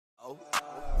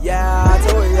Yeah, I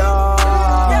told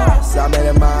y'all, so I made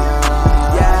it mine.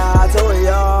 Yeah, I told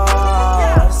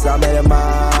y'all, so I made it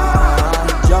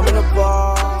mine. Jump in the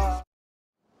ball.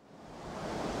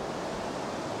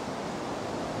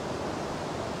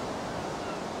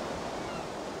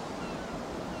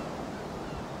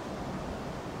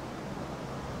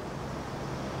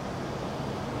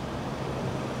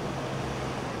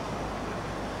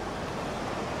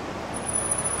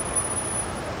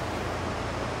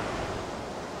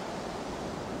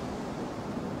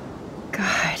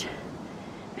 God,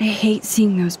 I hate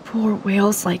seeing those poor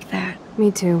whales like that. Me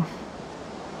too.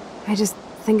 I just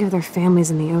think of their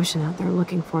families in the ocean out there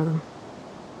looking for them.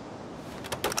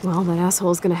 Well, that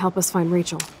asshole's gonna help us find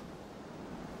Rachel.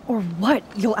 Or what?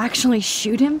 You'll actually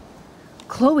shoot him?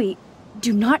 Chloe,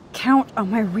 do not count on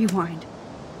my rewind.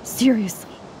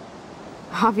 Seriously.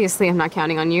 Obviously, I'm not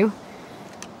counting on you.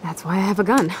 That's why I have a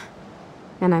gun.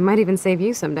 And I might even save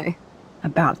you someday.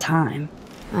 About time.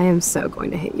 I am so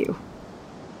going to hit you.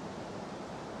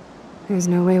 There's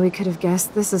no way we could have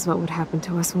guessed this is what would happen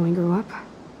to us when we grew up.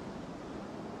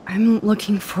 I'm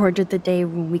looking forward to the day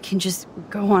when we can just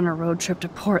go on a road trip to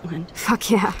Portland.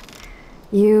 Fuck yeah.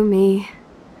 You, me,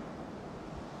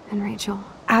 and Rachel.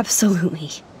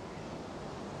 Absolutely.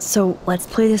 So let's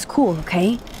play this cool,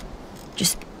 okay?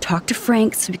 Just talk to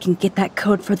Frank so we can get that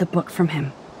code for the book from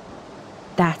him.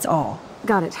 That's all.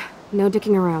 Got it. No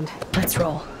dicking around. Let's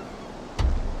roll.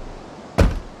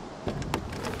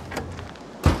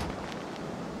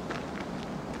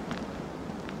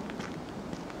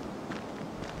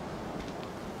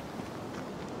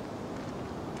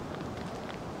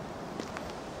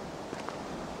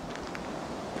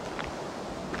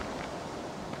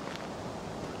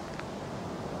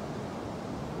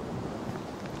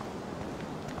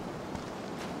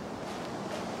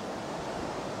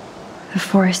 The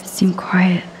forest seemed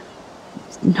quiet.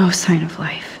 No sign of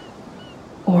life.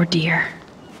 Or deer.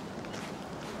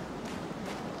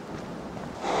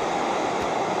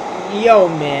 Yo,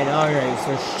 man, alright,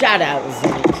 so shout out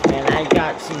Zenith, man. I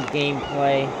got some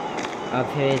gameplay of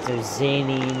his, or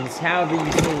Zanines, however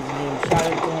you say his name. Shout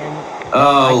out to him.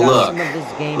 Oh,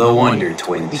 look, the Wonder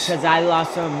Twins. Because I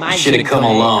lost some of my should have come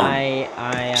along.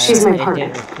 She's my it partner.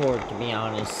 didn't record, to be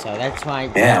honest, so that's why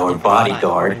I Yeah, we're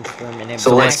bodyguard.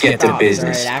 So let's get to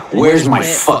business. Where's my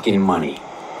fucking money?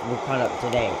 We're caught up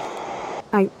today.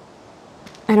 I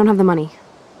don't have the money.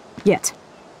 Yet.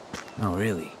 Oh,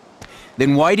 really?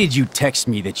 Then why did you text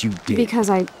me that you did? Because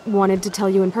I wanted to tell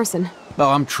you in person.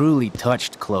 Oh, I'm truly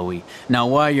touched, Chloe. Now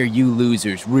why are you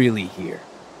losers really here?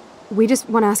 We just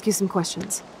want to ask you some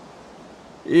questions.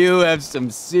 You have some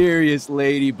serious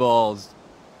lady balls.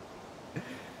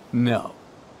 No.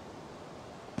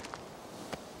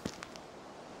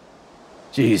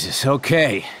 Jesus,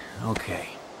 okay.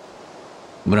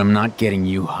 But I'm not getting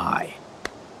you high.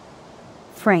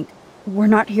 Frank, we're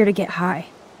not here to get high.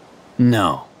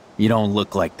 No, you don't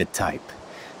look like the type.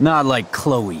 Not like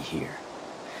Chloe here.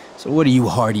 So what do you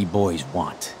hardy boys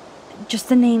want? Just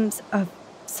the names of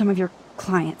some of your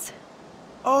clients.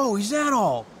 Oh, is that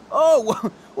all?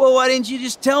 Oh, well, why didn't you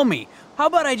just tell me? How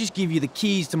about I just give you the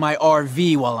keys to my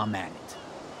RV while I'm at it?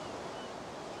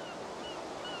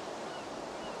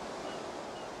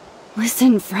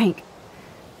 Listen, Frank.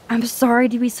 I'm sorry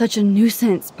to be such a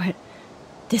nuisance, but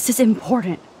this is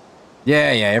important. Yeah,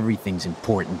 everything's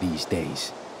important these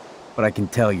days. But I can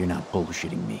tell you're not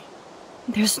bullshitting me.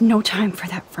 There's no time for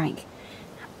that, Frank.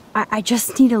 I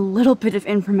just need a little bit of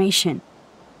information.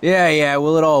 Yeah,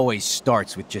 well, it always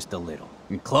starts with just a little.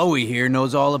 And Chloe here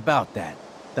knows all about that,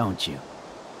 don't you?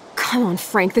 Come on,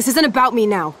 Frank, this isn't about me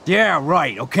now. Yeah,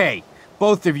 right, okay.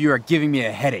 Both of you are giving me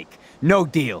a headache. No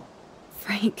deal.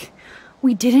 Frank,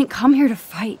 we didn't come here to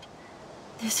fight.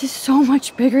 This is so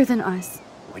much bigger than us.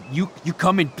 What, you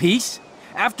come in peace?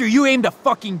 After you aimed a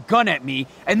fucking gun at me,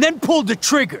 and then pulled the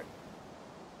trigger!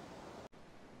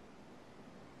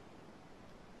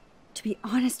 To be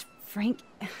honest, Frank,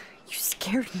 you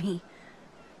scared me.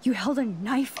 You held a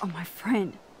knife on my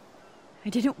friend. I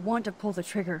didn't want to pull the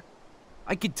trigger.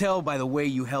 I could tell by the way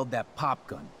you held that pop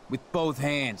gun, with both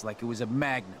hands like it was a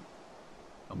magnum.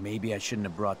 Or maybe I shouldn't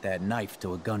have brought that knife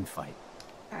to a gunfight.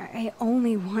 I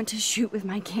only want to shoot with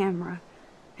my camera.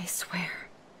 I swear.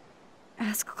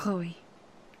 Ask Chloe.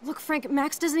 Look, Frank,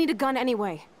 Max doesn't need a gun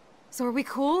anyway. So are we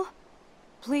cool?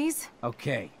 Please?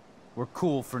 Okay, we're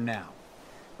cool for now.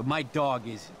 But my dog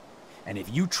isn't. And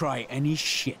if you try any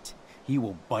shit, he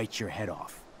will bite your head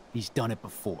off. He's done it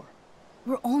before.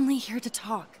 We're only here to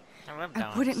talk. I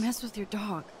I wouldn't mess with your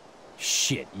dog.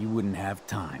 Shit, you wouldn't have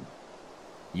time.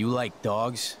 You like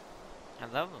dogs? I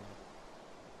love them.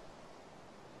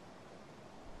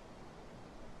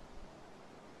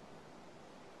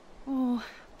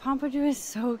 Pompadour is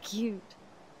so cute.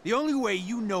 The only way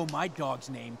you know my dog's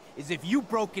name is if you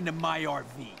broke into my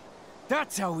RV.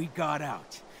 That's how he got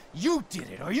out. You did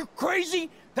it. Are you crazy?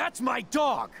 That's my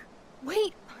dog.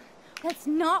 Wait, that's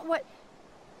not what...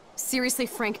 Seriously,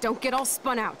 Frank, don't get all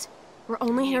spun out. We're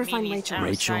only here to find Rachel.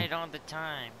 Rachel? All the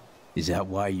time. Is that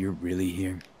why you're really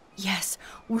here? Yes,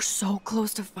 we're so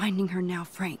close to finding her now,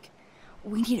 Frank.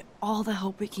 We need all the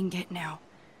help we can get now.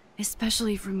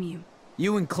 Especially from you.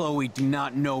 You and Chloe do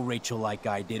not know Rachel like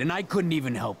I did, and I couldn't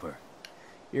even help her.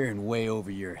 You're in way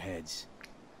over your heads.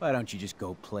 Why don't you just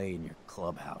go play in your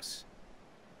clubhouse?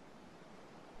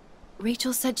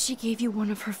 Rachel said she gave you one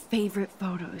of her favorite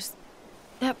photos.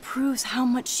 That proves how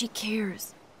much she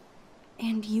cares.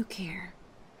 And you care.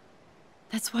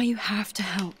 That's why you have to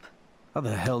help. How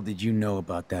the hell did you know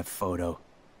about that photo?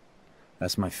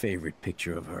 That's my favorite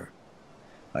picture of her.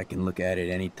 I can look at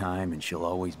it any time and she'll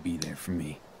always be there for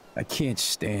me. I can't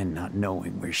stand not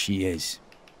knowing where she is.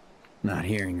 Not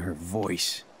hearing her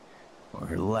voice or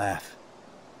her laugh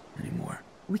anymore.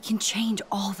 We can change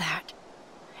all that.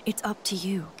 It's up to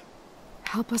you.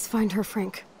 Help us find her,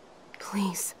 Frank.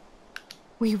 Please.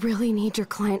 We really need your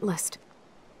client list.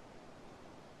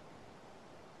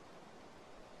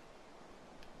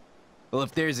 Well,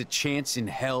 if there's a chance in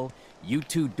hell you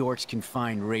two dorks can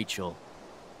find Rachel,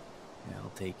 yeah,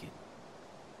 I'll take it.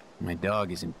 My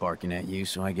dog isn't barking at you,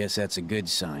 so I guess that's a good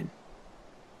sign.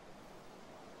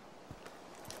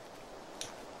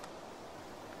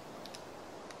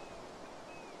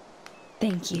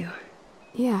 Thank you.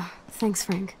 Yeah, thanks,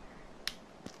 Frank.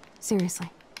 Seriously.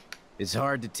 It's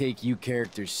hard to take you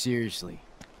characters seriously,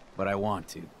 but I want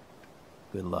to.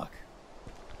 Good luck.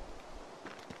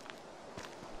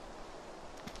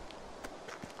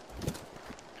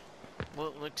 Well,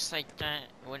 it looks like that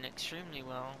went extremely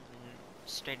well,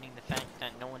 stating the fact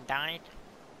that no one died.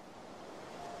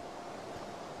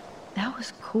 That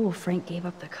was cool Frank gave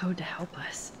up the code to help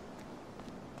us.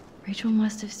 Rachel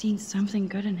must have seen something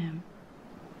good in him.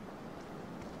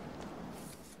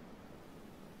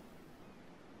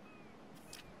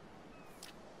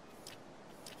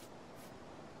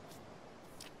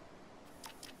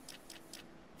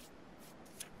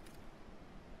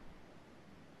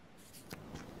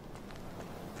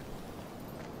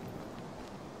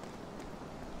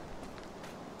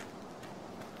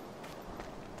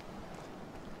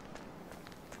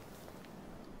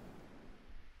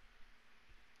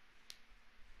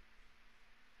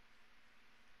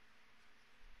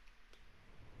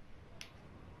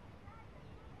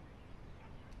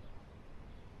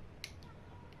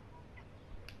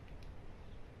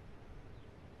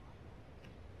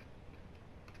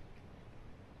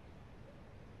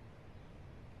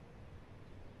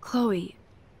 Chloe,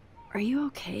 are you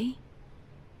okay?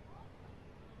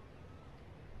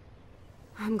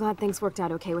 I'm glad things worked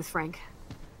out okay with Frank.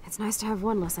 It's nice to have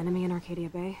one less enemy in Arcadia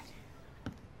Bay.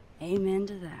 Amen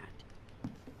to that.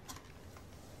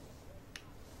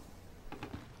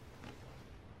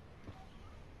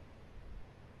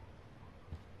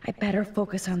 I better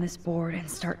focus on this board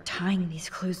and start tying these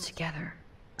clues together.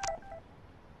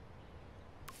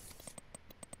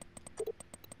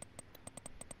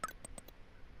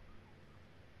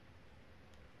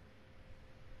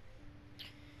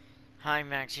 Hi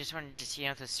Max, just wanted to see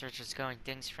how the search was going.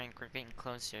 Thanks Frank, we're getting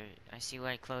closer. I see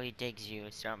why Chloe digs you.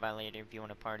 Start by later if you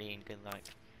want to party, and good luck.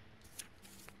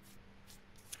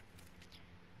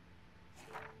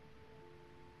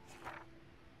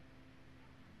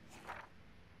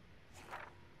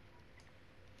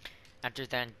 After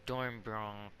that dorm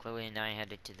brawl, Chloe and I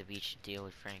headed to the beach to deal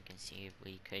with Frank and see if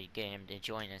we could get him to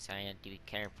join us. I had to be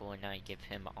careful and not give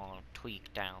him all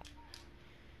tweaked out.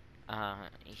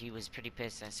 He was pretty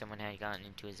pissed that someone had gotten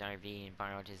into his RV and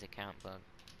borrowed his account book.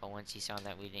 But once he saw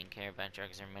that we didn't care about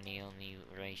drugs or money, only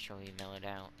racially mellowed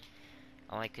out.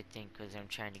 All I could think was I'm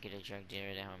trying to get a drug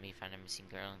dealer to help me find a missing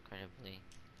girl. Incredibly,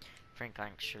 Frank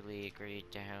actually agreed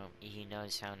to help. He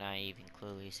knows how naive and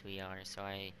clueless we are, so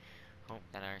I hope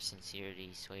that our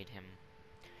sincerity swayed him.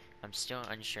 I'm still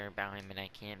unsure about him, and I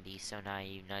can't be so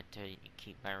naive not to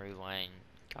keep my rewind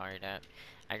guard up.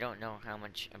 I don't know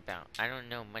much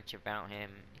about him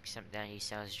except that he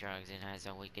sells drugs and has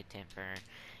a wicked temper,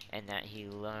 and that he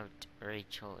loved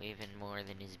Rachel even more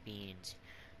than his beans.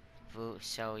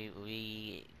 So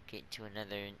we get to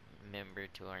another member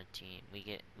to our team.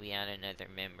 We add another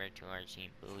member to our team.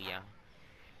 Booyah.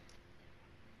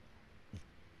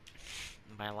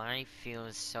 My life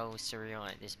feels so surreal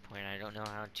at this point. I don't know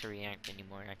how to react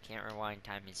anymore. I can't rewind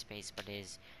time and space, but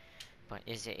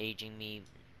is it aging me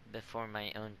before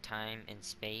my own time and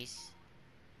space?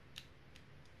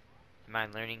 Am I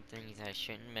learning things I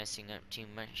shouldn't, messing up too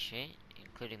much shit,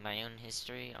 including my own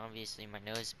history? Obviously, my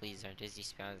nosebleeds or dizzy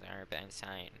spells are a bad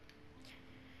sign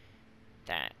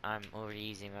that I'm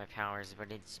overusing my powers,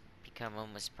 but it's become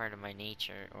almost part of my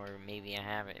nature, or maybe I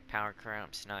have it. Power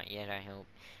corrupts, not yet, I hope.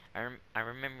 I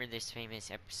remember this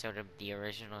famous episode of the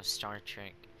original Star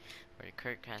Trek, where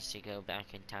Kirk has to go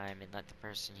back in time and let the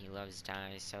person he loves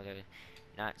die so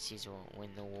the Nazis won't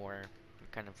win the war.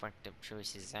 What kind of fucked up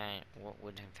choice is that? What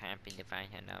would have happened if I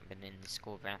had not been in the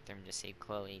school bathroom to save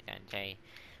Chloe that day?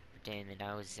 But damn it,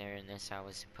 I was there, and this I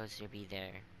was supposed to be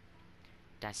there.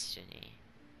 Destiny.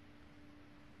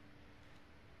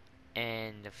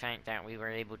 And the fact that we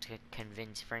were able to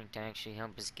convince Frank to actually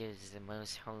help us gives the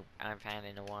most hope I've had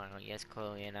in a while. Yes,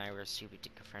 Chloe and I were stupid to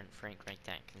confront Frank like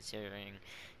that, considering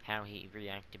how he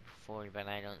reacted before, but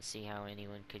I don't see how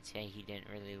anyone could say he didn't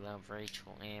really love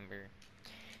Rachel Amber.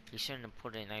 He shouldn't have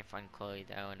put a knife on Chloe,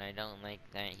 though, and I don't like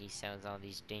that he sells all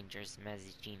these dangerous meds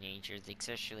to teenagers,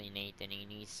 especially Nathan. He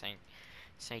needs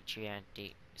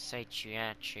psychiatric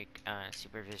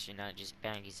supervision, not just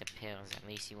baggies of pills. At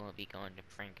least he won't be going to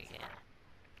Frank again.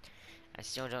 I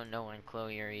still don't know when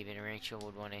Chloe or even Rachel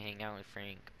would want to hang out with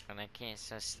Frank, but I can't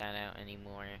suss that out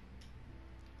anymore.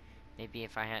 Maybe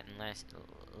if I hadn't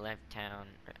left town,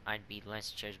 I'd be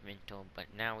less judgmental, but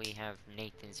now we have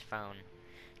Nathan's phone,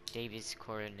 David's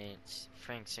coordinates,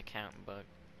 Frank's account book,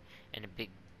 and a big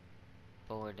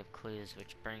board of clues,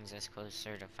 which brings us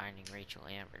closer to finding Rachel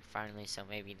Amber. Finally, so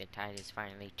maybe the tide is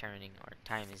finally turning, or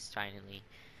time is finally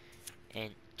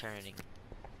turning.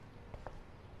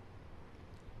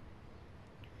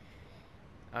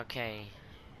 Okay.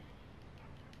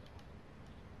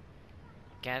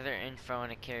 Gather info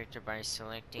on a character by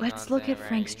selecting Let's look at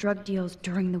Frank's drug deals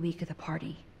during the week of the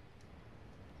party.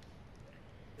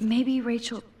 Maybe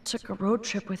Rachel took a road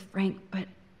trip with Frank, but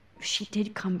she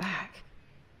did come back.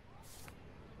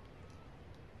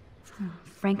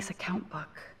 Frank's account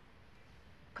book.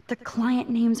 But the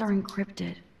client names are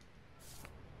encrypted.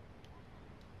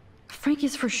 Frank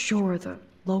is for sure the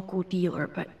local dealer,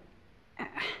 but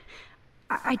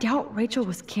I doubt Rachel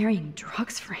was carrying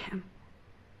drugs for him.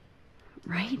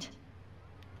 Right?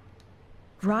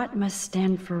 Rot must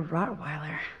stand for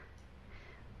Rottweiler.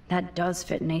 That does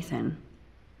fit Nathan.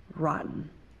 Rotten.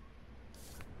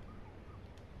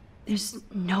 There's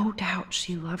no doubt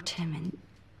she loved him in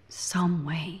some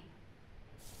way.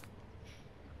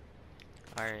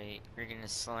 Alright, we're gonna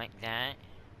select that.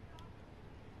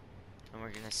 And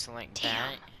we're gonna select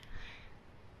Damn.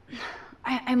 that.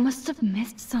 I must have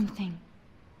missed something.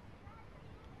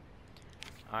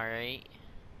 Alright.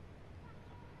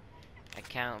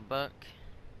 Account book.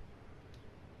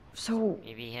 So,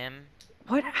 Maybe him.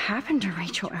 what happened to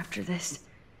Rachel after this?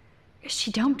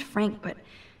 She dumped Frank, but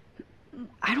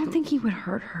I don't think he would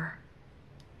hurt her.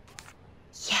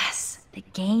 Yes, the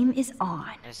game is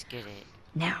on. Let's get it.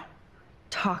 Now,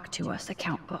 talk to us,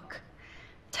 account book.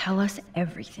 Tell us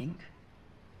everything.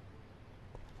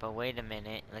 But wait a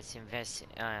minute, let's invest,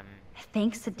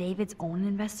 Thanks to David's own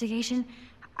investigation,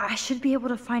 I should be able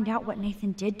to find out what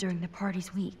Nathan did during the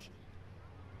party's week.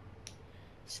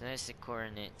 so there's the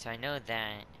coordinates. I know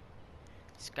that.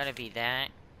 It's gotta be that.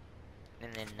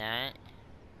 And then that.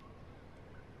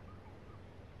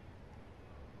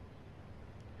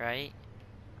 Right?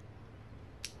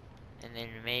 And then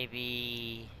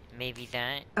maybe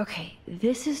that. Okay,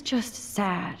 this is just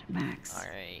sad, Max.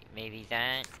 Alright, maybe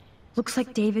that. Looks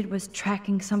like David was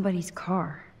tracking somebody's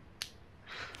car.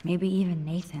 Maybe even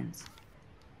Nathan's.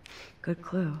 Good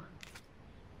clue.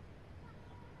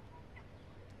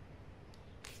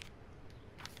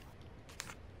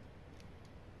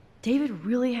 David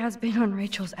really has been on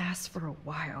Rachel's ass for a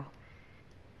while.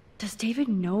 Does David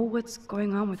know what's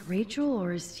going on with Rachel,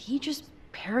 or is he just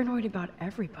paranoid about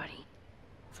everybody?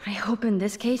 I hope in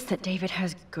this case that David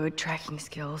has good tracking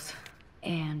skills.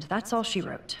 And that's all she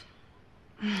wrote.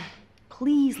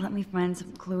 Please let me find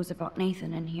some clues about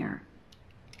Nathan in here.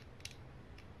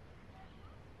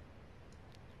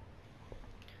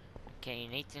 Okay,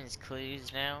 Nathan's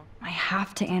clues now. I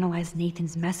have to analyze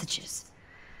Nathan's messages.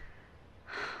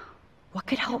 What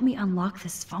could help me unlock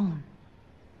this phone?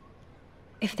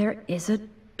 If there is a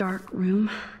dark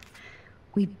room,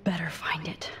 we better find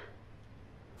it.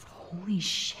 Holy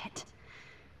shit.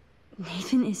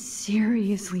 Nathan is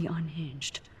seriously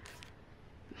unhinged.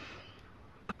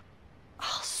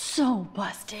 Oh, so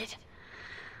busted.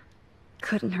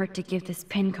 Couldn't hurt to give this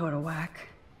pin code a whack.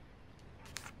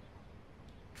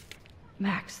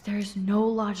 Max, there's no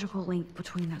logical link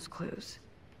between those clues.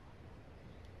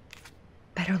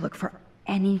 Better look for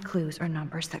any clues or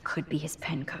numbers that could be his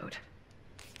pin code.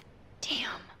 Damn.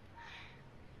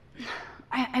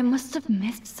 I must have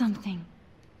missed something.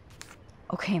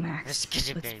 Okay, Max,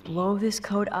 let's blow this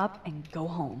code up and go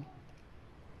home.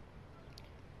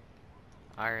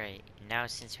 Alright, now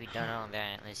since we've done all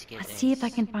that, let's get this. See if I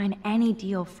can find any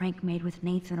deal Frank made with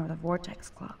Nathan or the Vortex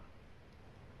Club.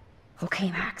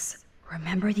 Okay, Max,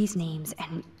 remember these names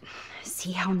and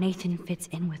see how Nathan fits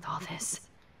in with all this.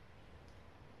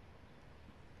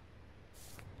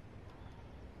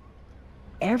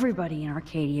 Everybody in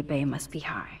Arcadia Bay must be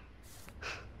high.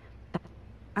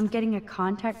 I'm getting a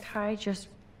contact high just...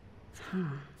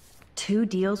 2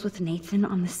 deals with Nathan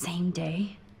on the same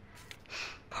day?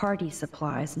 Party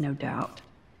supplies, no doubt.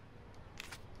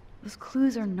 Those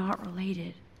clues are not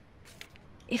related.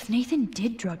 If Nathan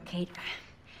did drug Kate,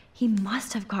 he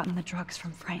must have gotten the drugs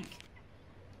from Frank.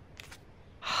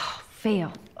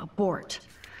 Fail. Abort.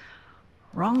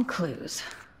 Wrong clues.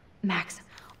 Max,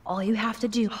 all you have to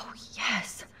do... Oh,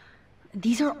 yes.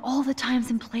 These are all the times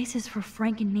and places for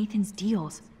Frank and Nathan's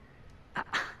deals.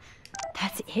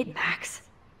 That's it, Max.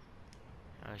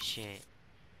 Oh, shit.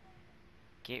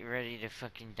 Get ready to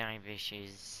fucking die,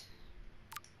 bitches.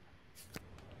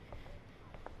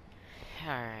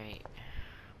 Alright.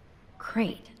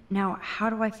 Great. Now, how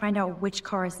do I find out which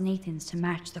car is Nathan's to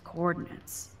match the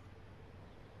coordinates?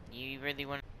 You really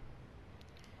want...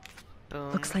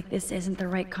 Boom. Looks like this isn't the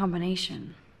right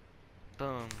combination.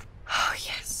 Boom. Oh,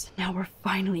 yes. Now we're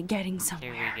finally getting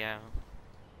somewhere. Here we go.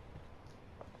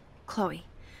 Chloe,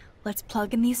 let's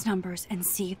plug in these numbers and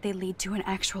see if they lead to an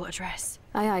actual address.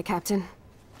 Aye, aye, Captain.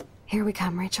 Here we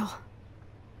come, Rachel.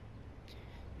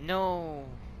 No.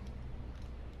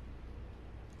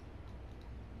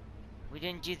 We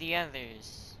didn't do the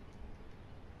others.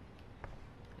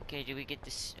 Okay, do we get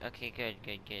this? Okay, good,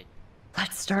 good, good.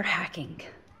 Let's start hacking.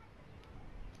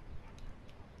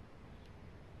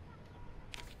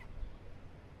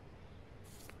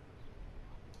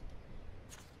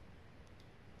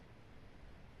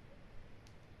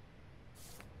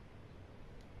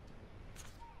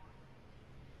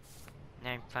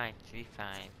 Nine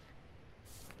 535.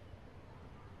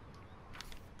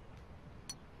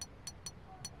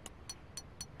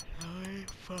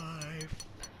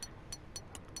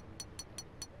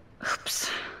 Oops.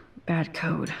 Bad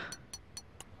code.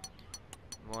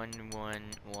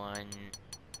 111.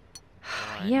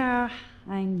 Yeah,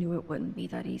 I knew it wouldn't be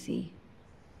that easy.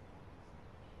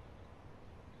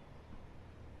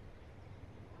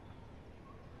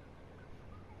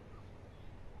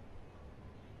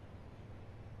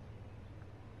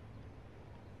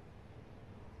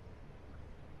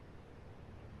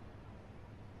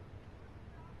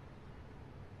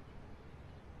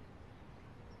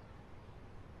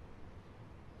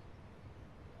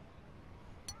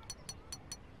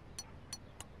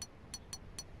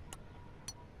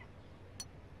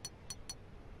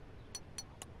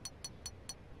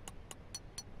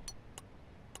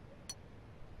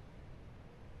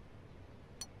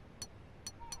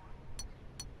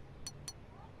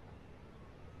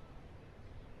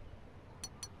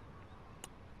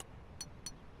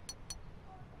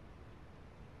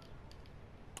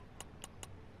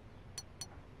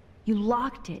 You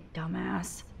locked it,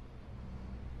 dumbass.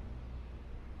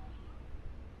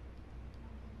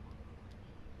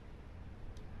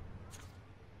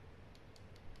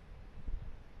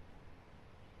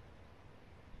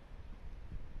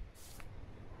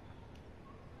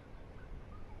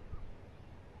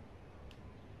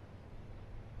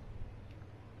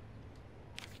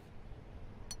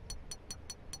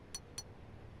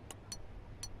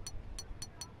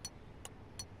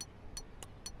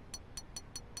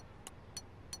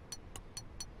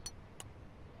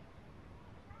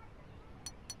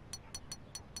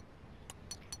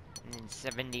 And then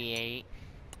 78.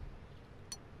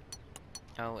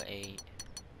 08.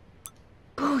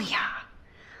 Booyah!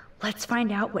 Let's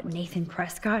find out what Nathan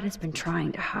Prescott has been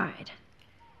trying to hide.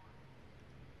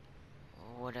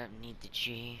 What up, need the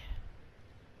G?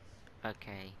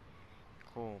 Okay.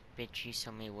 Cool. Bitch, you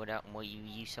sold me what up? What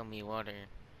you sold me water.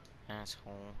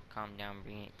 Asshole. Calm down,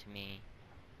 bring it to me.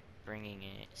 Bringing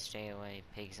it. Stay away.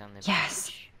 Pigs on the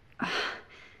Yes. beach.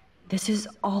 This is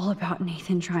all about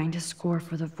Nathan trying to score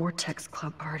for the Vortex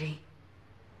Club party.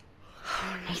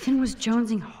 Nathan was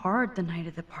jonesing hard the night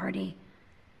of the party.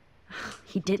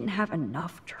 He didn't have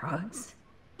enough drugs.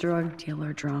 Drug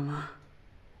dealer drama.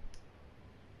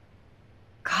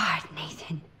 God,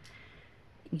 Nathan.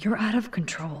 You're out of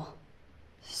control.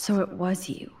 So it was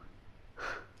you.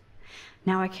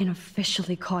 Now I can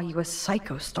officially call you a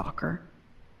psycho stalker.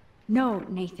 No,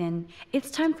 Nathan.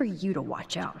 It's time for you to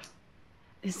watch out.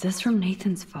 Is this from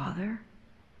Nathan's father?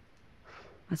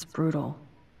 That's brutal.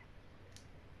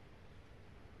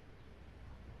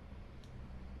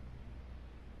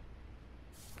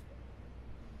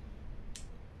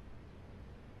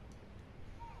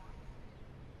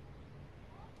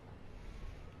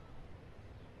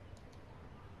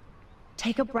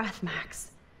 Take a breath,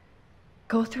 Max.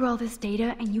 Go through all this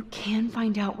data and you can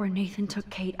find out where Nathan took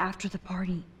Kate after the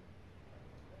party.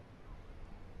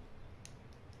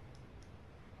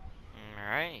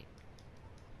 Alright.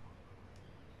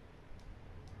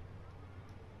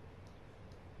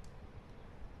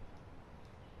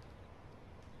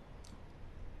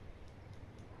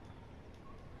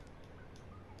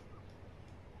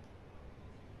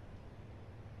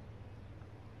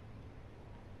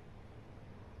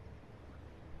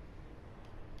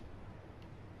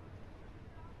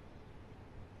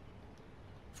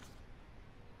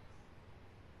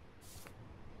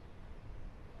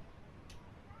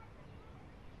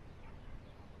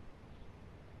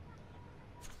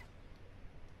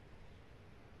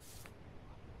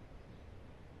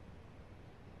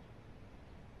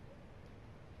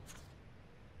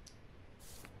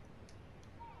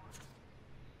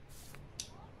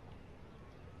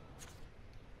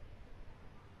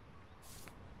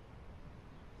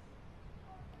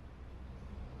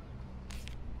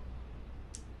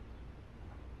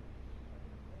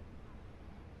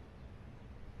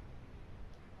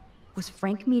 Was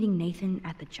Frank meeting Nathan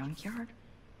at the junkyard?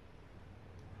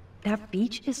 That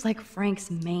beach is like Frank's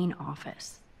main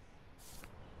office.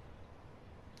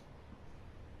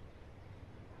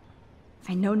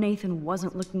 I know Nathan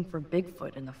wasn't looking for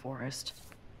Bigfoot in the forest.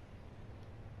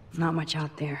 Not much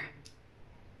out there.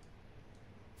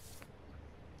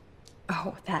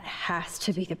 Oh, that has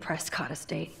to be the Prescott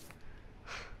estate.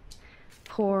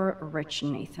 Poor rich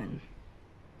Nathan.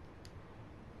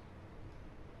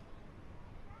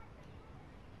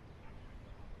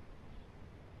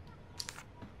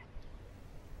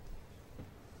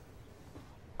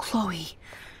 Chloe,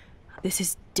 this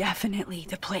is definitely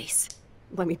the place.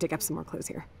 Let me dig up some more clues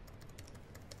here.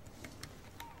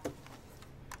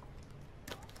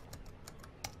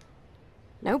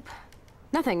 Nope.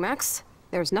 Nothing, Max.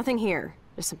 There's nothing here.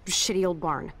 Just some shitty old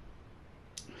barn.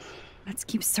 Let's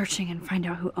keep searching and find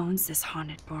out who owns this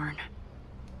haunted barn.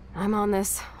 I'm on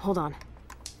this. Hold on.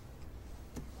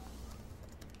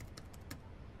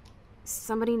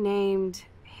 Somebody named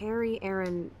Harry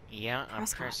Aaron... Yeah, a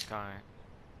Prescott. Prescott.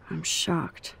 I'm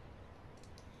shocked.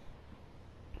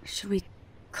 Should we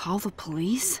call the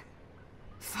police?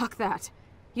 Fuck that.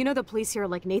 You know the police here are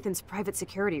like Nathan's private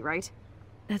security, right?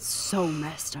 That's so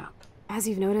messed up. As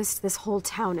you've noticed, this whole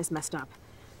town is messed up.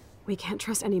 We can't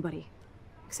trust anybody.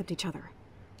 Except each other.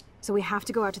 So we have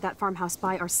to go out to that farmhouse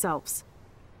by ourselves.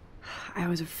 I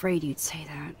was afraid you'd say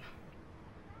that.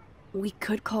 We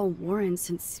could call Warren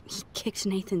since he kicked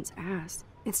Nathan's ass.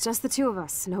 It's just the two of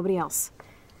us, nobody else.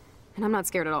 And I'm not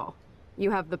scared at all.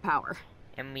 You have the power.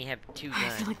 And we have 2 guns. I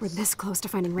feel like we're this close to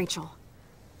finding Rachel.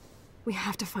 We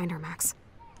have to find her, Max.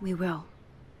 We will.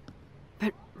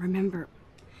 But remember,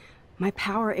 my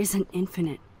power isn't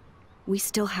infinite. We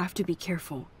still have to be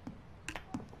careful.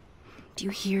 Do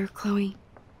you hear, Chloe?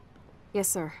 Yes,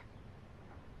 sir.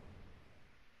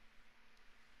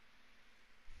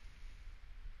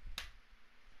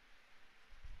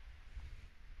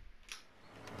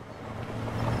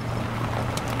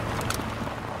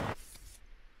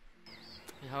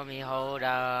 Homie, hold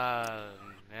up.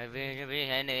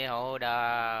 Hold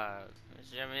up.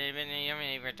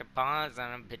 Put the pause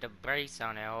on it, put the brace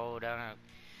on it, hold up.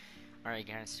 Alright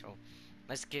guys, so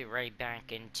let's get right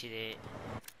back into it.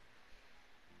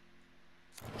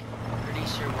 Pretty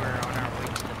sure we're on our way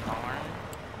to the barn.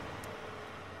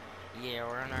 Yeah,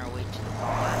 we're on our way to the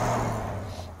barn.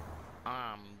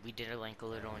 We did like a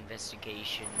little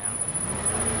investigation now.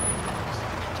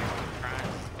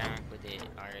 Back with it,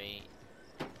 alright.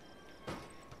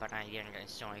 But yeah,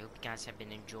 guys, so I hope you guys have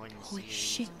been enjoying the Holy series.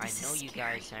 shit, I this know is you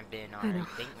scary. guys have been. I know.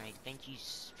 Thank you.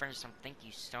 First, thank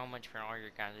you so much for all your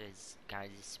guys'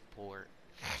 support.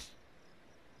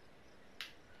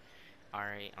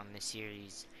 Alright, on the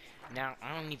series. Now,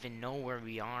 I don't even know where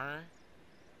we are.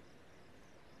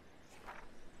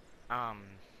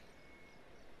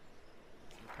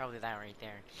 Probably that right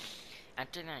there.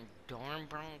 After that dorm,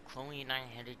 bro, Chloe and I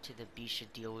headed to the beach to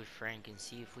deal with Frank and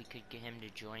see if we could get him to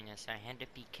join us. I had to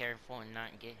be careful and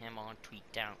not get him all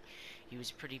tweaked out. He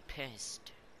was pretty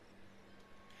pissed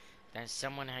that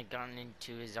someone had gotten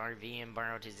into his RV and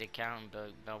borrowed his account,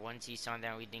 but once he saw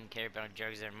that we didn't care about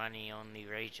drugs or money, only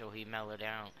Rachel, he mellowed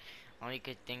out. All he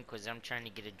could think was, I'm trying to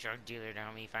get a drug dealer to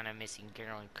help me find a missing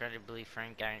girl. Incredibly,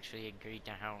 Frank actually agreed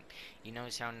to help. He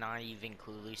knows how naive and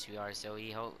clueless we are, so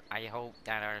I hope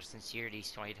that our sincerity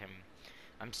swayed him.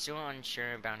 I'm still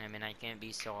unsure about him, and I can't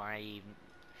be so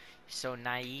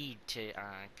naive to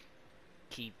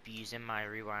keep using my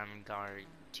rewind guard,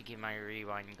 to get my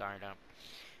rewind guard up.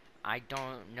 I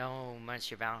don't know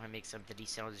much about him except that he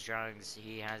sells drugs.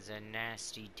 He has a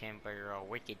nasty temper, a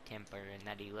wicked temper, and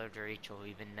that he loved Rachel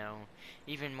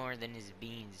even more than his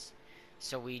beans.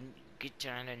 So we get to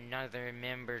add another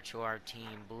member to our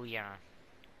team. Booyah.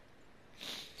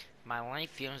 My life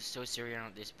feels so surreal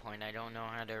at this point. I don't know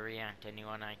how to react to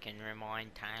anyone. I can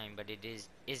rewind time, but is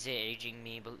it aging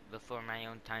me before my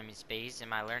own time and space?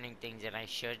 Am I learning things that I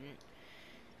shouldn't?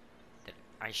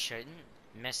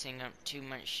 Messing up too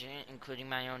much shit, including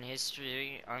my own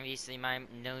history. Obviously, my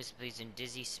nosebleeds and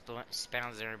dizzy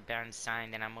spells are a bad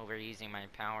sign that I'm overusing my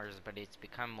powers, but it's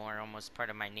become more almost part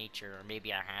of my nature, or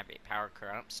maybe a habit. Power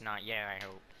corrupts? Not yet, I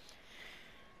hope.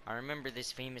 I remember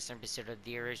this famous episode of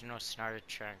the original Star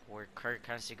Trek where Kirk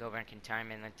has to go back in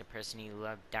time and let the person he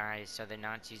loved die so the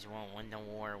Nazis won't win the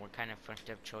war. What kind of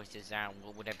fucked up choice is that?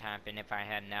 What would have happened if I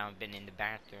had now been in the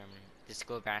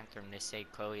school bathroom to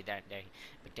save Chloe that day?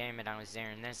 But damn it, I was there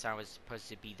in this. I was supposed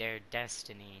to be their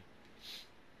destiny.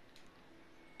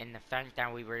 And the fact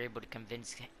that we were able to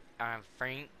convince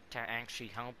Frank to actually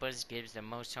help us gives the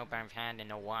most hope I've had in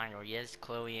a while. Yes,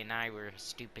 Chloe and I were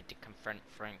stupid to confront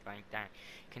Frank like that.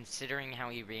 Considering how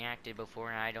he reacted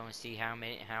before, I don't see how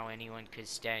anyone could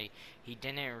stay. He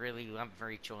didn't really love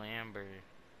Rachel Amber.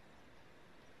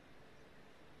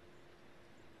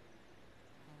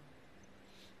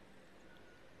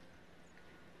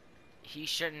 He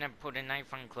shouldn't have put a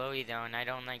knife on Chloe though, and I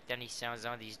don't like that he sells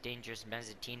all these dangerous meds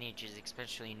to teenagers,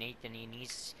 especially Nathan. He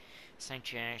needs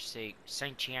psychiatric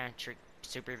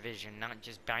supervision, not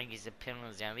just baggies of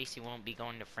pills. At least he won't be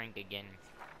going to Frank again.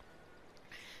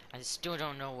 I still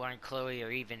don't know why Chloe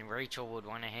or even Rachel would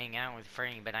want to hang out with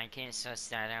Frank, but I can't suss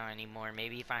that out anymore.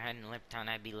 Maybe if I hadn't left town,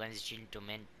 I'd be less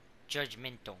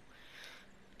judgmental.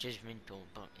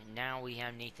 But now we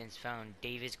have Nathan's phone,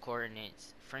 David's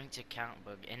coordinates, Frank's account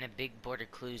book, and a big board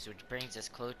of clues, which brings us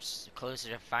closer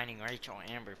to finding Rachel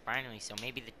Amber finally. So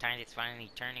maybe the tide is finally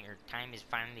turning, or time is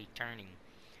finally turning.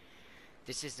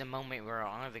 This is the moment where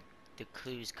all of the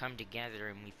clues come together,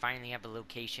 and we finally have a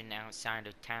location outside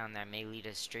of town that may lead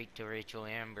us straight to Rachel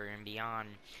Amber and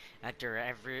beyond. After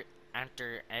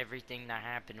everything that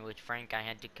happened with Frank, I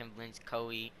had to convince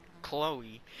Chloe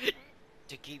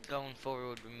to keep going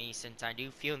forward with me, since I do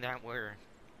feel we're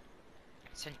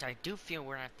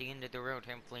at the end of the road.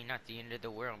 Hopefully not the end of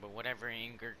the world, but whatever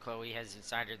anger Chloe has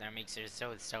inside her that makes her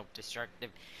so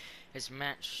self-destructive is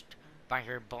matched by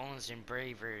her balls and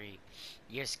bravery.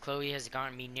 Yes, Chloe has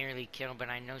gotten me nearly killed, but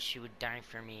I know she would die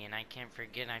for me, and I can't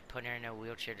forget I put her in a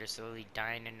wheelchair to slowly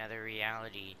die in another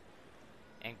reality.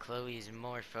 And Chloe is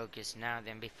more focused now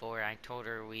than before. I told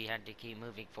her we had to keep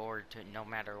moving forward to no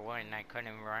matter what, and I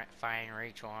couldn't find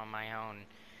Rachel on my own.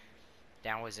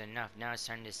 That was enough. Now it's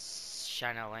time to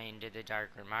shine a light into the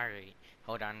dark room. Alright,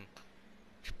 hold on.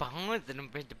 Behold them,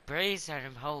 bring the brace at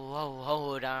him.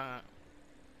 Hold on.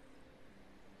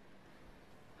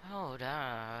 Hold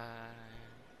on.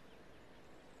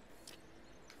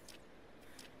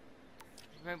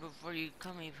 Right before you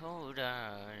come, hold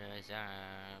on.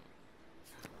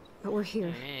 But we're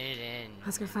here.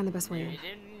 Let's go find the best way in.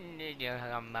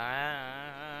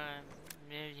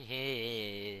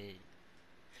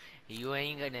 You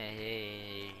ain't gonna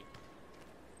hit.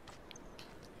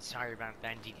 Sorry about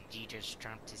that. He just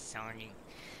dropped his song.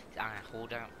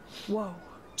 Hold up. Whoa,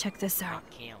 check this out.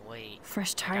 I can't wait.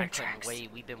 Fresh tire tracks.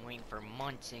 Wait. We've been waiting for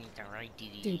months to write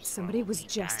these. Dude, somebody was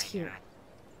just here.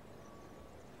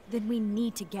 Then we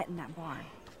need to get in that barn.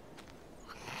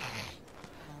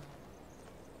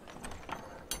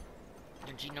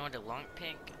 Don't you know the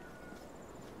lockpick?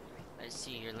 Let's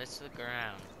see here. Let's look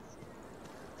around.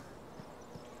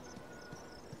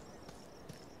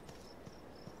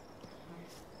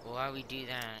 While we do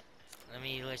that, let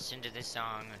me listen to the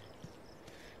song.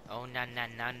 Oh na na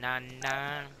na na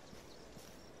na.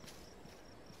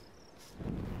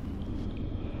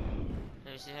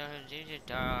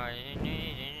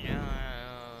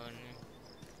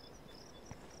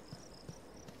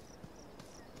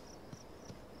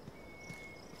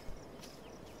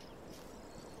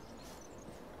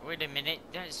 Wait a minute,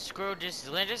 that scroll just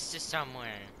led us to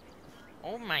somewhere.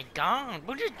 Oh my god,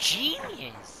 what a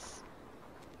genius!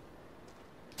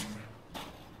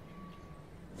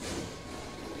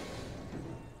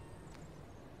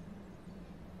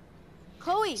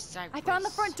 Chloe, I found the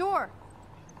front door.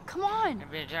 Come on.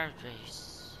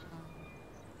 Everybody's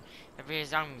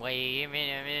on way.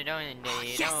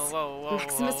 Yes! Whoa,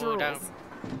 Maximus hold on. rules.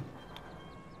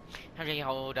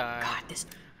 Hold on. God, this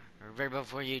Right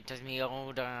before you touch me,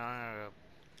 hold on.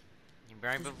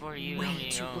 Right before you way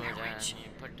too hold on. rich. You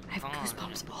put the I have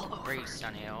goosebumps all over. brakes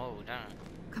on it, hold on.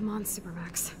 Come on,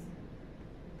 Supermax.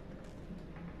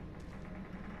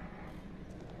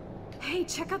 Hey,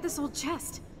 check out this old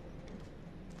chest.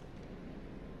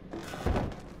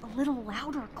 A little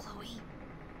louder, Chloe.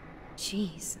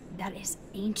 Jeez, that is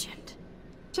ancient.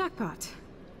 Jackpot.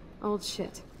 Old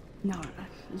shit. No,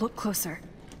 look closer.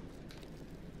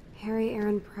 Harry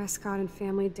Aaron Prescott and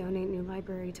family donate new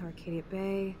library to Arcadia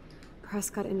Bay.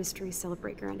 Prescott Industries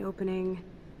celebrate grand opening.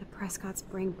 The Prescotts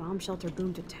bring bomb shelter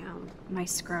boom to town.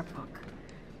 Nice scrapbook.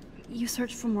 You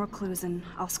search for more clues and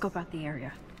I'll scope out the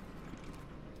area.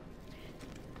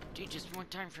 Dude, just one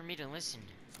time for me to listen.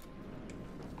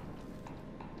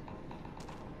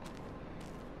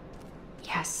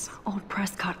 Yes, old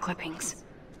Prescott clippings.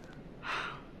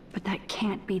 But that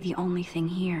can't be the only thing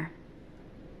here.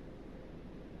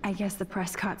 I guess the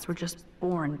Prescotts were just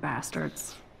born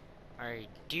bastards. Alright,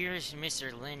 dearest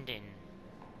Mr. Linden.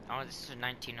 Oh, this is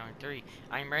 1903.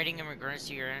 I'm writing in regards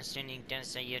to your outstanding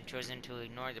deaths that you have chosen to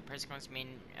ignore. The Prescotts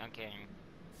main... Okay.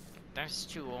 That's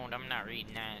too old. I'm not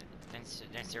reading that.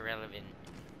 That's irrelevant.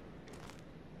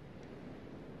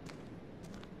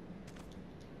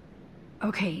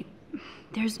 Okay,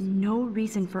 there's no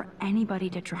reason for anybody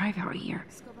to drive out here.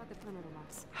 Scope out the perimeter,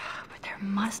 Max. But there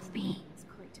must be. It's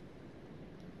great.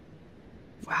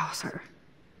 Wow, sir.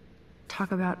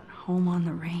 Talk about home on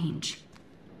the range.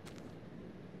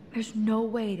 There's no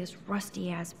way this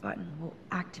rusty-ass button will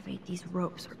activate these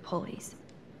ropes or pulleys.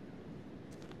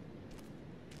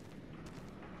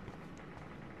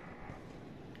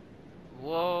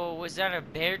 Whoa, was that a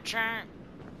bear trap?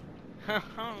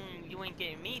 You ain't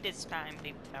getting me this time,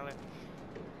 big fella.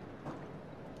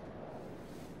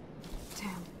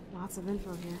 Damn, lots of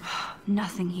info here.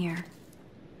 Nothing here.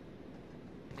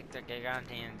 Looked like a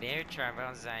goddamn bear trap.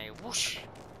 I was like, whoosh.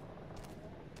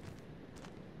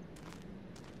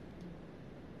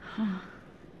 Huh.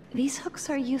 These hooks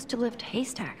are used to lift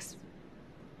haystacks.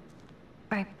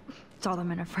 I saw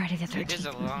them in a Friday the 13th. There's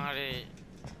a lot of...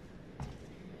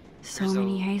 So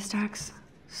many haystacks,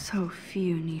 so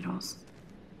few needles.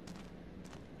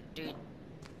 Dude.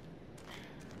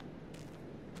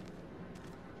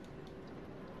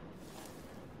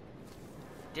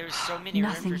 There's so many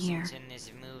Nothing references here. in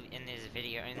this movie, in this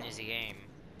video, in this game.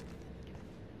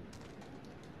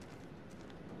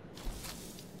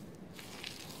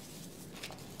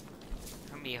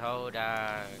 Behold,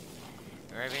 right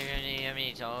before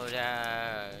you told,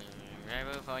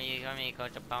 right before you come, you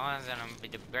got the pause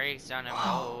and the brakes on him.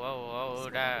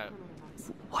 Hold up.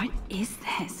 What is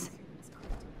this?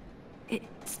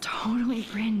 It's totally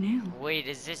brand new. Wait,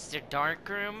 is this the dark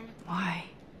room? Why?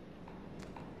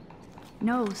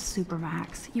 No,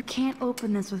 Supermax. You can't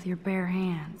open this with your bare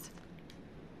hands.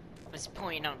 Let's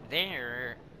point out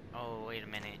there. Oh, wait a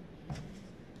minute.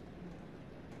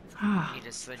 Ah, Need a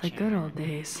the sledgehammer. good old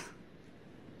days.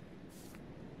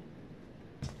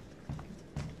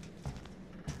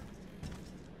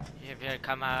 If you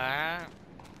come out.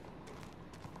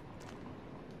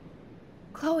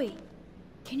 Chloe,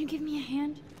 can you give me a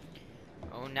hand?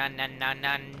 Oh, na.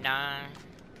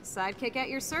 Sidekick at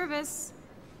your service.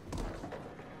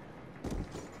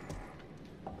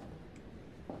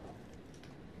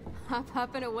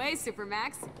 Hop and away,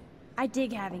 Supermax. I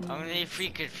dig having you. Only if we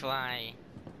could fly.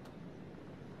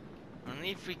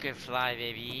 Only if we could fly,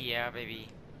 baby. Yeah, baby.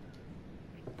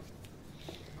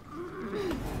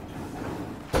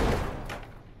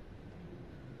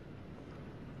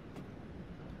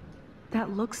 That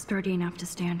looks sturdy enough to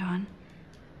stand on.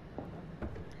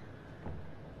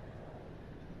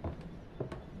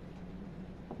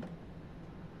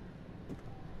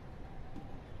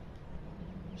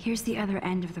 Here's the other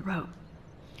end of the rope.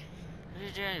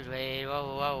 Wait,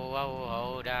 whoa,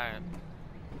 hold up.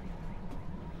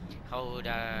 Hold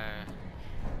up.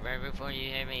 Right before you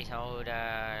hit me, hold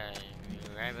up.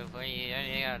 Right before you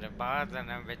hit me, got the bars on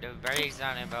them, but the brakes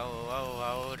on it,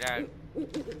 hold up.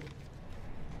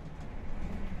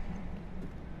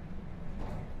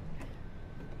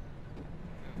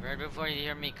 Right before you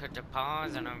hear me cut the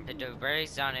pause on them, put the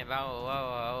brakes on it,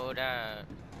 hold up.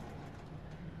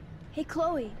 Hey,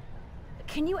 Chloe.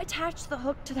 Can you attach the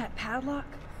hook to that padlock?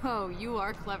 Oh, you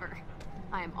are clever.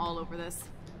 I am all over this.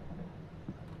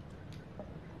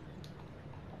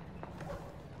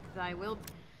 I will.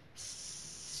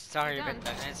 Sorry, Done. but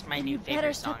that's my And new you favorite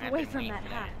better song. step I've away been from waiting that for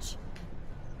that. hatch.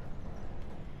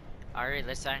 Alright,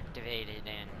 let's activate it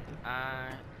then.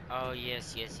 Oh,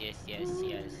 yes.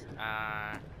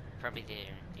 Probably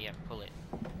there. Yeah, pull it.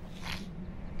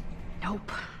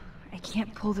 Nope. I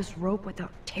can't pull this rope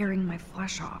without tearing my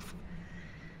flesh off.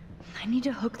 I need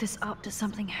to hook this up to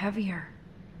something heavier.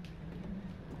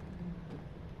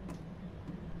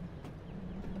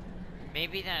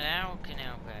 Maybe that owl can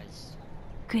help us.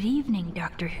 Good evening,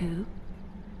 Doctor Who.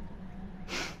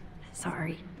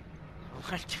 Sorry.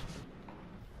 What?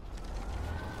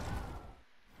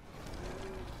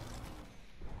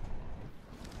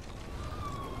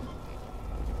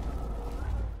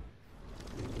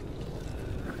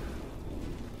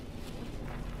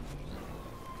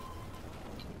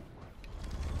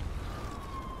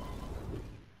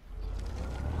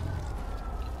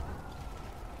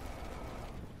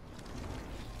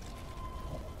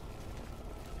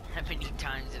 How many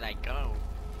times did I go?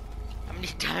 How many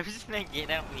times did I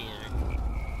get up here?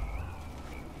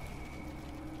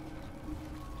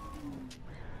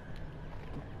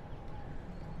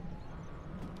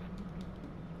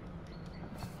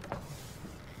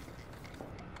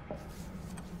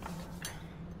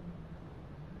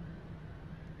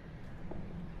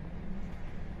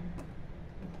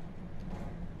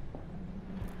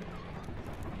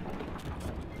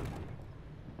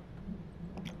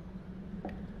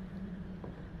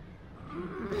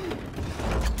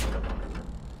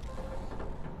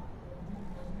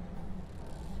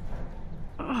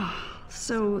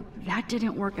 So that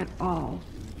didn't work at all.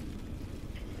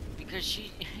 Because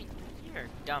you're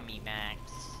a dummy, Max.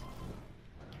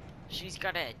 She's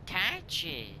gotta attach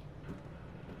it.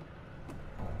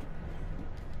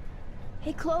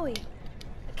 Hey, Chloe,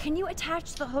 can you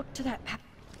attach the hook to that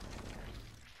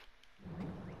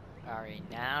Alright,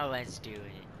 now let's do it.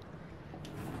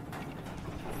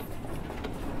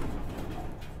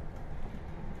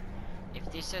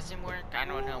 If this doesn't work, I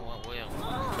don't know what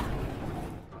will.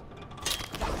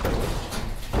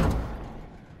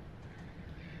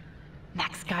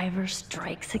 Max Guyver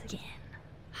strikes again.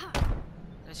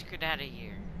 Let's get out of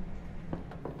here.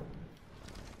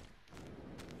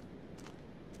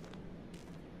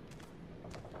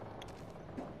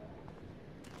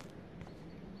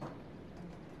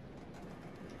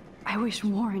 I wish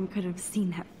Warren could have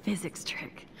seen that physics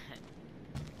trick.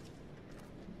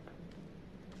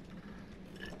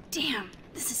 Damn,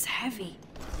 this is heavy.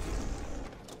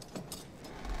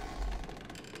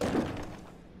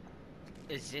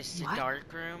 Is this the What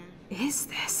dark room? is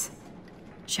this?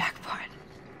 Jackpot.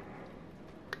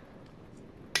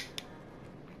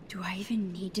 Do I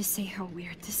even need to say how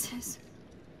weird this is?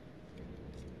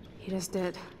 You just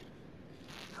did.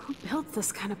 Who built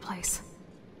this kind of place?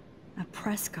 A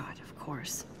Prescott, of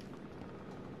course.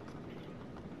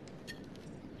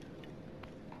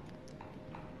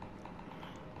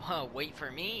 Oh, wait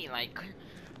for me,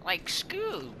 like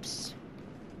Scoops.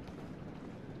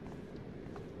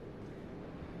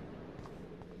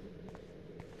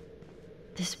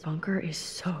 This bunker is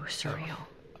so surreal.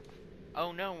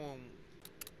 Oh no.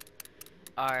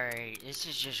 Alright, this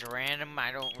is just random.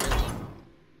 I don't really.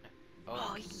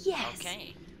 Oh, yes!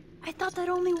 Okay. I thought that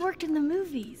only worked in the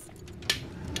movies.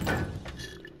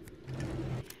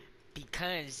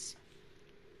 Because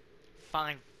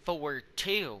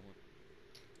 542,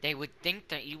 they would think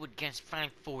that you would guess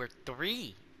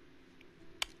 543,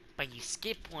 but you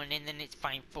skip one and then it's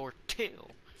 542.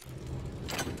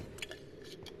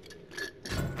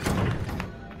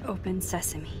 Open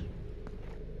sesame.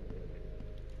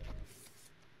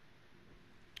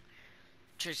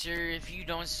 Trisha, if you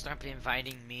don't stop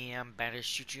inviting me, I'm about to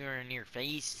shoot you in your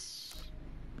face.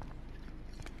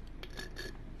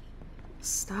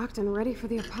 Stocked and ready for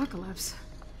the apocalypse.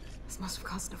 This must have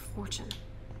cost a fortune.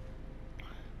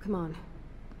 Come on.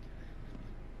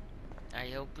 I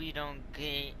hope we don't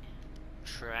get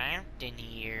trapped in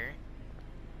here.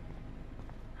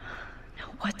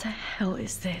 Now what the hell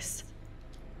is this?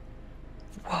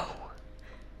 Whoa.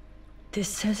 This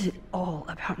says it all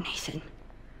about Nathan.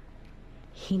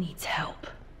 He needs help.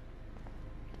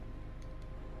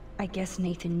 I guess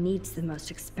Nathan needs the most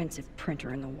expensive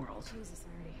printer in the world. Jesus,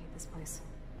 I already hate this place.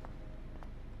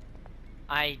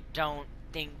 I don't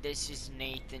think this is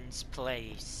Nathan's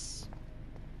place.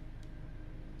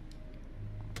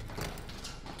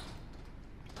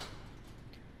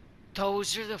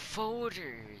 Those are the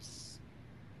folders.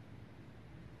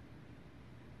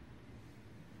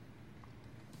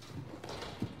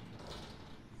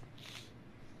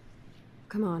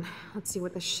 Come on, let's see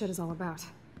what this shit is all about.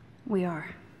 We are.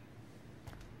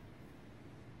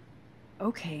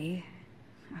 Okay.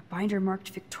 A binder marked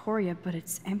Victoria, but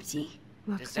it's empty.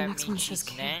 Look, Does the that next mean one says she's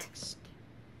Kate. next?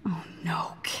 Oh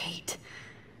no, Kate.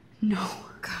 No.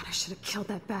 God, I should have killed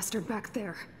that bastard back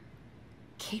there.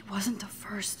 Kate wasn't the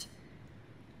first.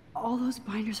 All those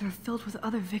binders are filled with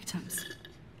other victims.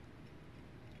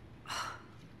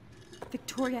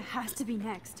 Victoria has to be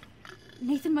next.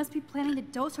 Nathan must be planning the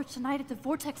dose search tonight at the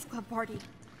Vortex Club party.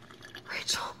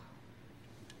 Rachel.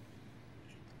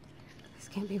 This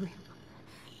can't be real.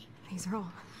 These are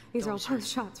all Those are-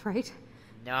 post shots, right?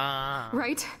 Nah.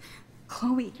 Right?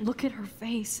 Chloe, look at her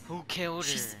face. Who killed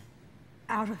She's her?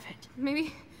 out of it.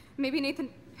 Maybe Nathan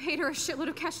paid her a shitload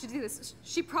of cash to do this.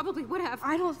 She probably would have.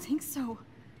 I don't think so.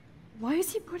 Why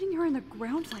is he putting her in the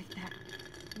ground like that?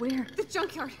 Where? The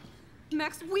junkyard.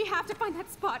 Max, we have to find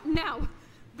that spot now.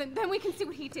 Then we can see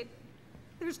what he did.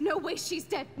 There's no way she's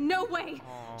dead. No way.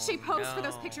 Oh, She posed for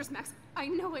those no. pictures, Max. I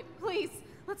know it. Please,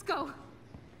 let's go.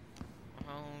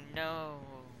 Oh no.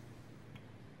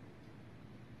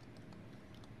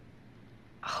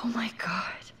 Oh my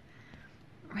god.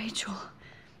 Rachel,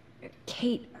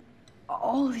 Kate,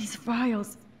 all these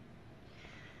files.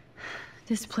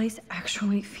 This place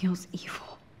actually feels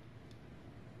evil.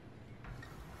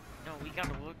 No, we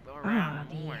gotta look Ah, around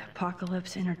the more.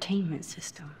 Apocalypse Entertainment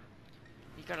System.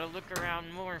 We gotta look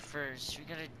around more first. We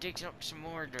gotta dig up some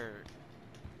more dirt.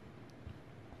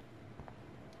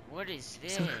 What is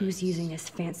this? So who's using this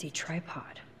fancy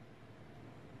tripod?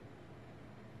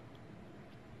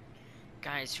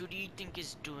 Guys, who do you think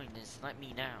is doing this? Let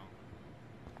me know.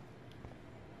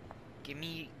 Give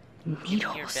me your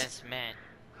Needles. best bet.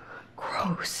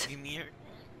 Gross. Give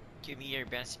me your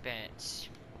best bets.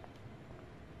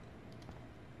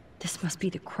 This must be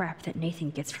the crap that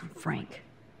Nathan gets from Frank.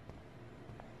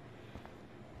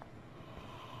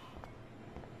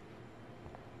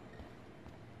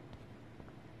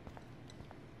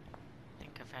 I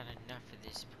think I've had enough of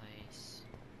this place.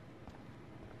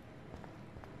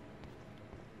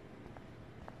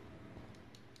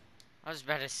 I was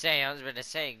about to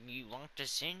say, you locked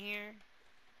us in here?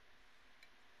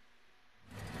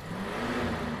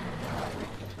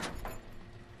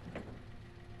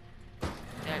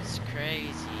 That's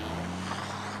crazy.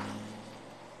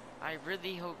 I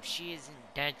really hope she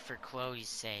isn't dead for Chloe's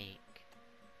sake.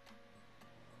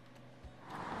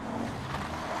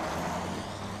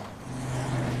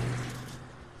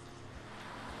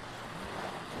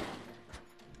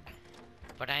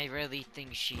 But I really think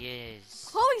she is.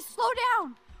 Chloe, slow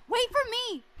down. Wait for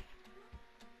me.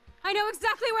 I know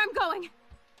exactly where I'm going.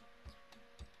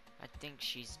 I think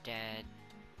she's dead.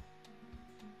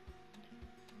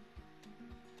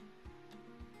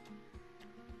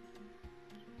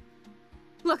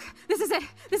 Look, this is it.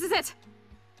 This is it.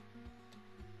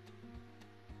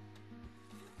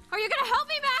 Are you gonna help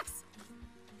me, Max?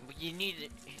 Well, you need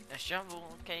a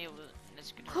shovel, okay?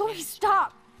 That's good. Chloe,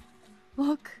 stop.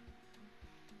 Look.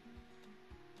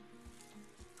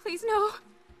 Please, no.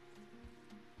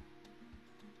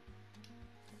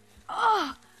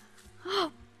 Oh,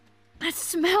 oh, that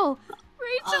smell.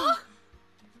 Rachel. Oh,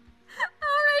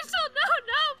 Rachel, no,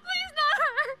 please not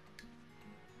her.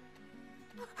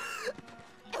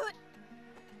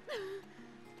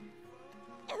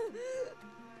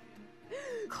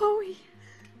 Chloe.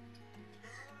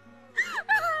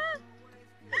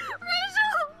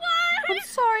 Rachel, what? I'm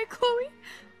sorry, Chloe.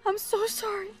 I'm so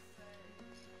sorry.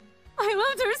 I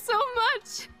loved her so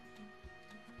much.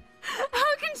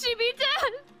 How can she be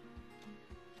dead?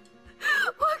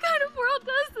 What kind of world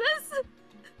does this?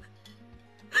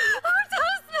 Who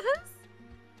does this?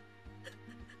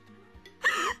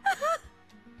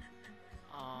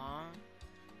 Aww.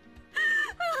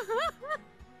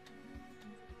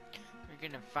 We're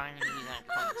gonna find me that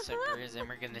cocksucker and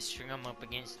we're gonna string him up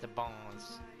against the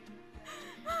balls.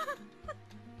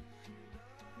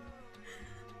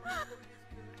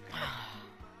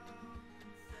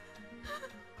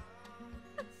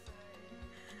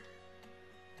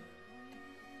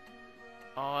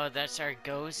 Oh, that's our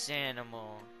ghost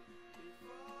animal.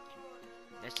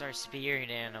 That's our spirit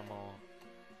animal.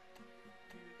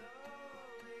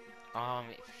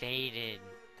 It faded.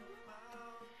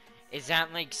 Is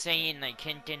that like saying like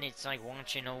Kenton it's like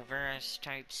watching over us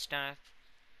type stuff?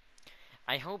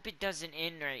 I hope it doesn't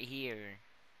end right here.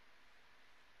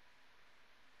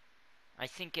 I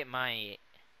think it might.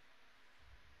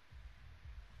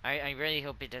 I really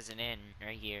hope it doesn't end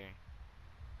right here.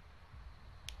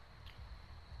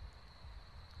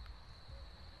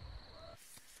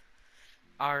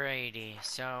 Alrighty,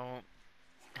 so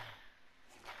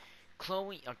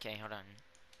Chloe, okay, hold on.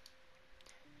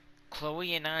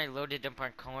 Chloe and I loaded up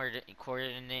our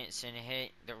coordinates and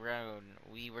hit the road.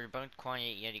 We were both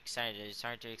quiet yet excited. It's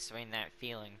hard to explain that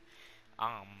feeling.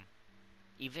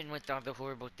 Even with all the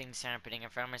horrible things happening, I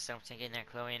found myself thinking that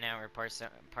Chloe and I were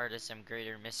part of some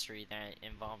greater mystery that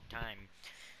involved time,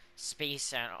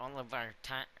 space, and all of our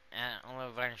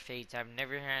faith. I've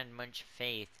never had much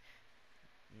faith.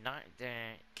 Not the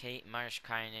Kate Marsh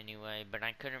kind anyway, but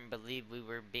I couldn't believe we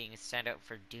were being set up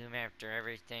for doom after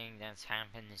everything that's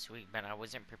happened this week, but I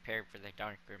wasn't prepared for the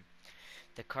dark room.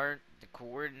 The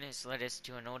coordinates led us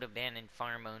to an old abandoned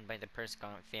farm owned by the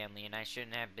Prescott family, and I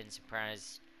shouldn't have been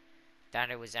surprised that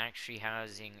it was actually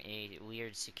housing a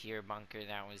weird secure bunker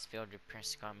that was filled with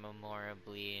Prescott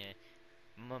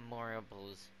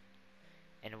memorials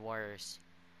and worse.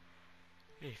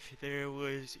 If there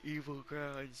was evil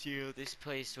ground zero, this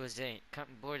place was it.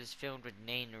 Cupboard is filled with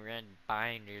named red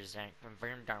binders that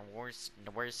confirmed our worst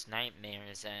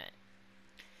nightmares.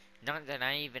 Not that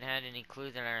I even had any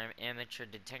clue that our amateur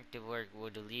detective work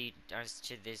would lead us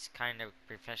to this kind of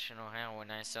professional hell. When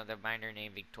I saw the binder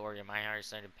named Victoria, my heart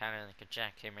started pounding like a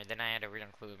jackhammer. Then I had a real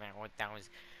clue about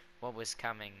what was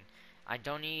coming. I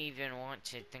don't even want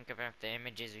to think about the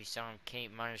images we saw of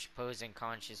Kate Marsh posing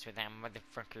conscious with that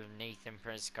motherfucker Nathan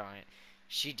Prescott.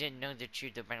 She didn't know the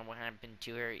truth about what happened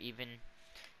to her, even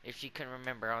if she couldn't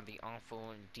remember all the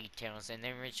awful details. And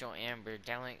then Rachel Amber,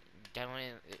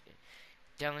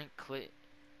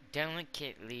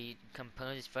 delicately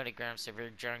composed photographs of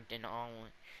her drugged and all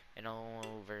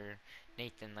over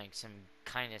Nathan like some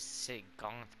kind of sick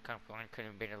goth couple. I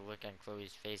couldn't bear to look at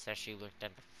Chloe's face as she looked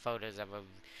at the photos of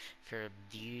her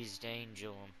abused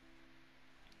angel.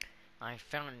 I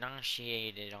felt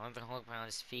nauseated. All the hope I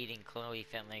was feeding Chloe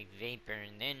felt like vapor.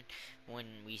 And then when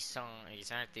we saw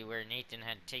exactly where Nathan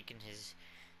had taken his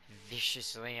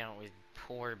vicious layout with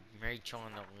poor Rachel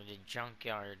in the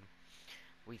junkyard,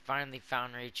 we finally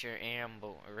found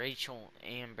Rachel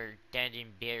Amber, dead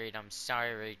and buried. I'm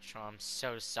sorry, Rachel. I'm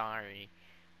so sorry.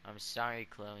 I'm sorry,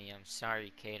 Chloe. I'm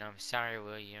sorry, Kate. I'm sorry,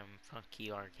 William. Fuck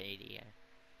you, Arcadia.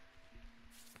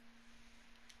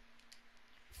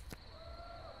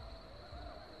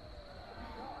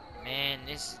 Man,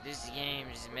 this game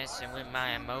is messing with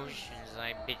my emotions.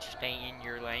 Like, bitch, stay in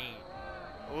your lane.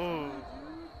 Ooh.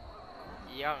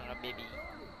 Yeah, baby.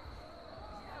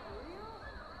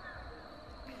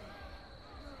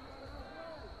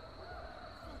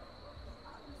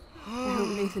 I hope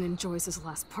Nathan enjoys his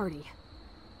last party.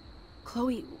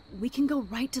 Chloe, we can go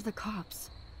right to the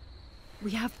cops.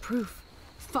 We have proof.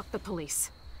 Fuck the police.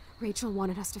 Rachel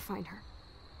wanted us to find her,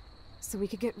 so we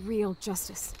could get real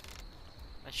justice.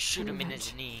 Let's shoot him in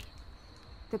his knee.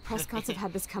 The Prescotts have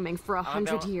had this coming for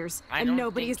 100 years, and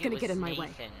nobody is gonna get in my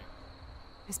way.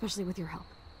 Especially with your help.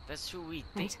 That's who we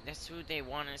think. Right? That's who they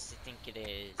want us to think it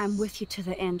is. I'm with you to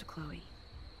the end, Chloe.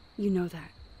 You know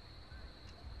that.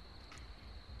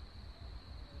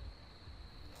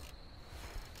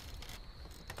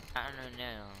 I don't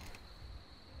know.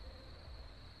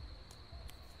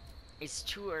 It's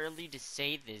too early to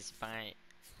say this, but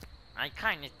I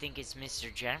kind of think it's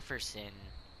Mr. Jefferson.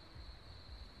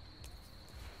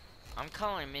 I'm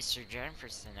calling Mr.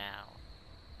 Jefferson out.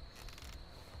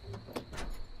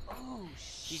 Oh,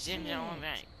 he's into all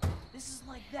that. This is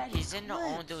like that. He's into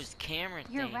all those camera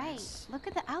things. You're right. Look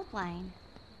at the outline.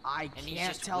 I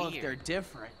can't tell if they're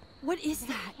different. What is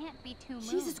that? Can't be two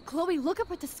moons. Jesus, Chloe, look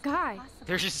up at the sky.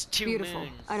 There's just two Beautiful.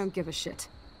 moons. I don't give a shit.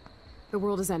 The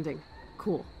world is ending.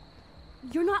 Cool.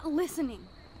 You're not listening.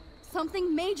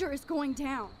 Something major is going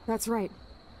down. That's right.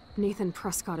 Nathan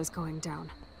Prescott is going down.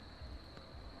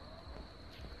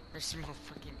 There's no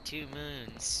fucking two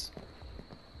moons.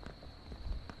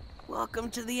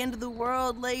 Welcome to the end of the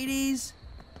world, ladies.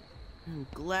 I'm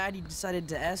glad you decided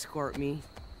to escort me.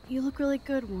 You look really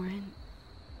good, Warren.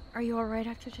 Are you alright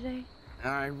after today?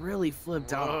 I really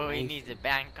flipped out. Oh, he needs to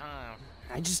back off.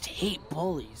 I just hate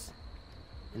bullies.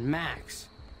 And Max,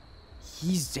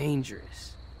 he's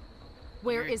dangerous.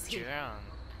 Where is he? Drunk.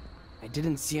 I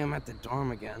didn't see him at the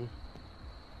dorm again.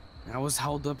 I was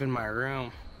held up in my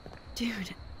room.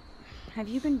 Dude, have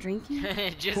you been drinking?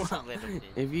 Just a little bit.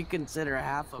 If you consider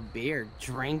half a beer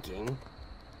drinking.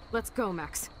 Let's go,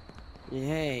 Max.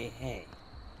 Hey.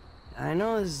 I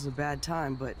know this is a bad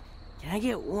time, but can I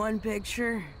get one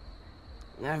picture?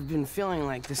 I've been feeling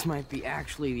like this might be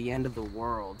actually the end of the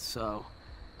world, so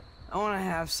I want to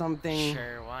have something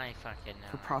Sure, why fucking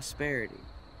for no? prosperity.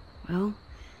 Well,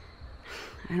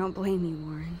 I don't blame you,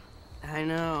 Warren. I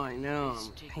know. I'm a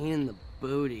pain in the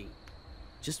booty.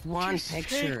 Just one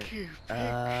picture.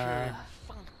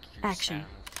 Action.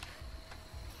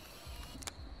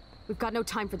 We've got no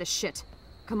time for this shit.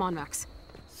 Come on, Max.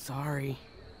 Sorry.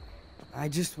 I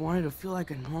just wanted to feel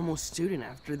like a normal student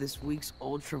after this week's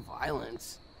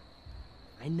ultra-violence.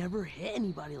 I never hit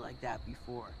anybody like that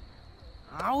before.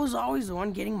 I was always the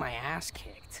one getting my ass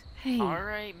kicked. Hey,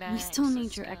 Alright, Max, we still need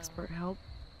let's your go. expert help.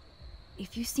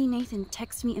 If you see Nathan,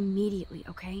 text me immediately,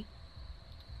 okay?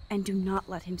 And do not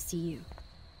let him see you.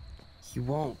 He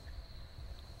won't.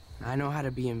 I know how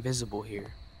to be invisible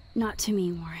here. Not to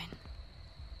me, Warren.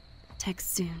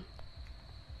 Text soon.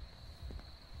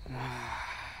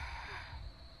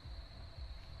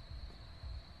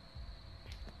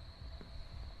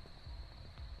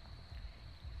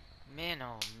 Man,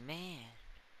 oh man.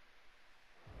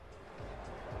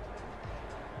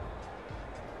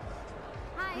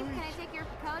 here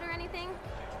for code or anything?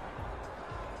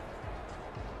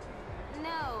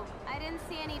 No, I didn't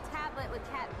see any tablet with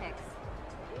cat pics.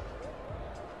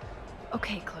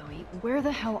 Okay, Chloe, where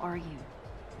the hell are you?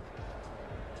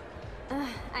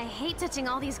 I hate touching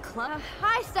all these clubs.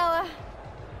 Hi, Stella.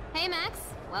 Hey, Max.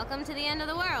 Welcome to the end of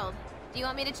the world. Do you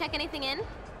want me to check anything in?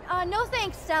 No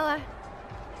thanks, Stella.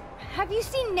 Have you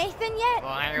seen Nathan yet?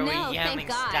 Why are we No, yelling, thank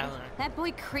God. Stella? That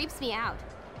boy creeps me out.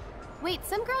 Wait,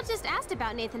 some girl just asked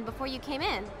about Nathan before you came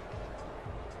in.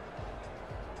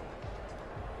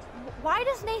 Why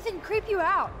does Nathan creep you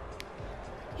out?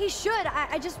 He should.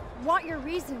 I just want your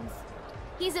reasons.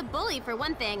 He's a bully for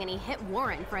one thing, and he hit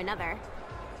Warren for another.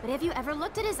 But have you ever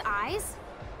looked at his eyes?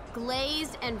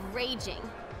 Glazed and raging.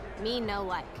 Me no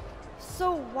like.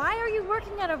 So why are you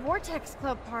working at a Vortex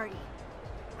Club party?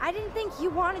 I didn't think you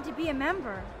wanted to be a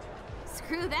member.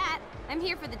 Screw that. I'm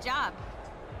here for the job.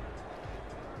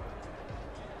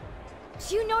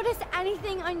 Do you notice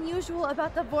anything unusual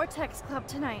about the Vortex Club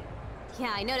tonight?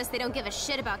 Yeah, I noticed they don't give a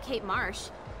shit about Kate Marsh.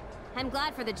 I'm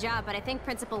glad for the job, but I think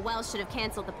Principal Wells should have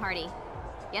canceled the party.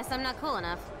 Guess I'm not cool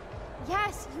enough.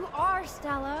 Yes, you are,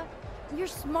 Stella. You're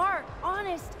smart,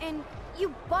 honest, and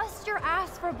you bust your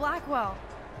ass for Blackwell.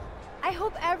 I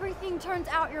hope everything turns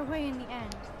out your way in the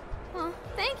end. Well,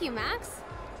 thank you, Max.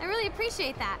 I really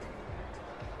appreciate that.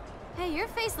 Hey, your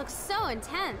face looks so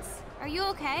intense. Are you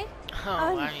okay?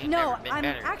 Oh, no, I'm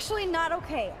actually not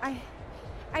okay.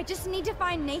 I just need to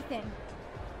find Nathan.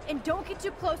 And don't get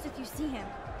too close if you see him.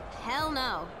 Hell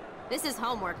no. This is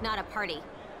homework, not a party.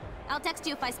 I'll text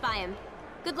you if I spy him.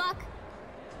 Good luck.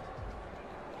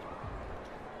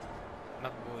 My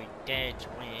boy Dad's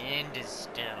went into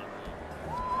Stella.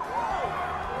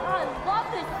 I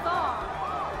love this song.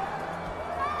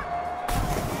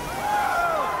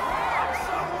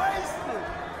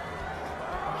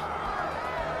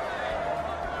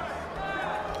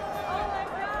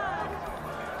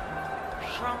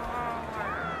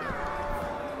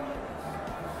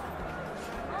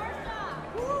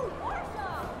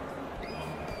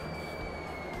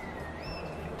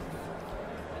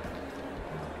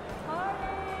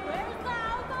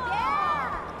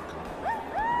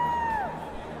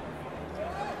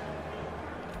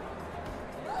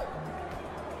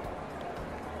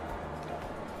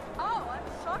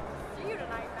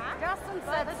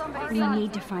 We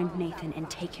need to find Nathan and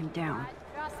take him down.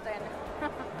 I'd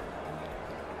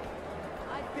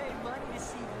pay money to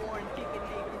see Warren kicking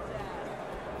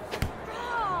Nathan's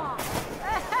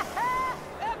ass.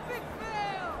 Epic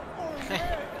fail!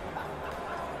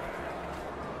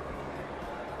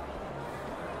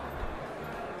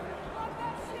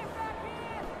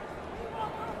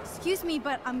 Excuse me,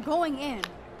 but I'm going in.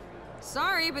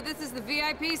 Sorry, but this is the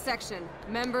VIP section.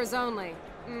 Members only.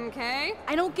 Okay?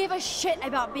 I don't give a shit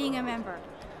about being a member.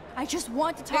 I just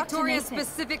want to talk Victoria to Nathan.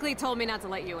 specifically told me not to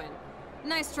let you in.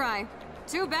 Nice try.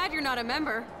 Too bad you're not a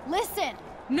member. Listen!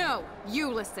 No,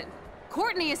 you listen.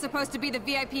 Courtney is supposed to be the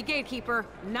VIP gatekeeper,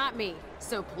 not me.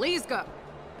 So please go.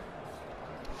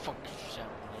 Fuck yourself,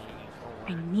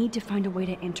 lady. I need to find a way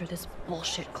to enter this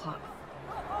bullshit club.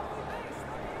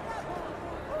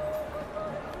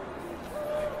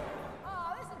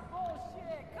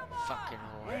 Fucking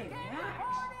whore. Hey,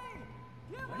 Max.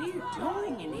 What are you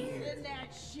doing in here? In that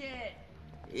shit.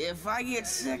 If I get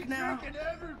sick now,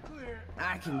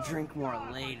 I can drink more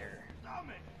later.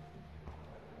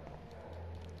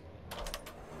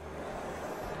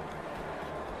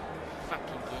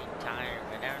 Fucking getting tired,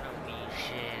 but I don't mean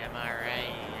shit. Am I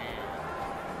right?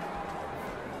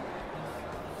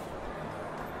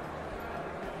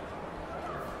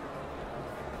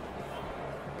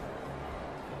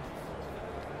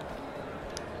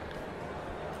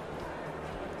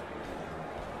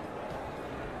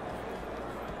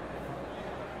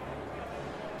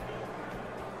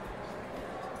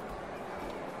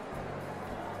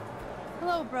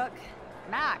 Hello, Brooke.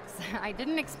 Max, I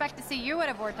didn't expect to see you at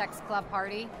a Vortex Club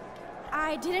party.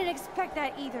 I didn't expect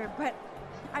that either, but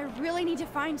I really need to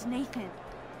find Nathan.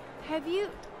 Have you...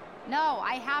 No,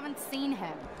 I haven't seen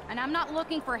him. And I'm not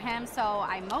looking for him, so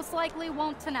I most likely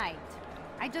won't tonight.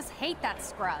 I just hate that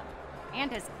scrub.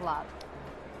 And his club.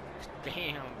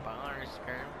 Damn, bars,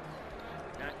 girl.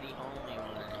 Not the only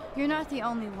one. You're not the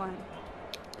only one.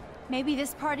 Maybe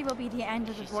this party will be the end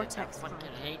of the She said Vortex I Club.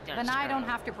 fucking hate that Then I don't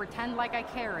scrub. have to pretend like I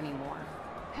care anymore.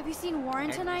 Have you seen Warren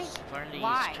That tonight? is funny as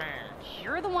Why? trash.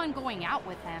 You're the one going out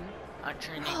with him. I'm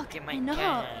trying to Look, get I my know.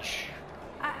 cash.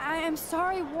 I am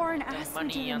sorry Warren The asked me to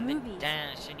money the on the movies,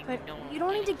 dash, and but know you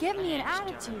don't need to that give me an flash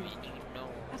attitude. time, and you know.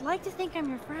 I'd like to think I'm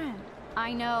your friend.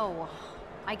 I know.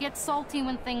 I get salty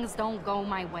when things don't go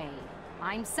my way.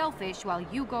 I'm selfish while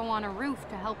you go on a roof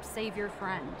to help save your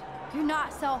friend. You're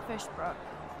not selfish, Brooke.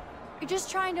 You're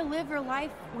just trying to live your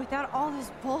life without all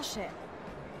this bullshit.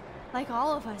 Like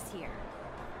all of us here.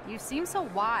 You seem so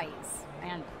wise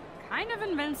and kind of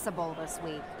invincible this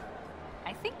week.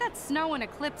 I think that snow and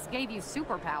eclipse gave you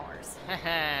superpowers.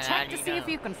 Check to see if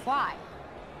you can fly.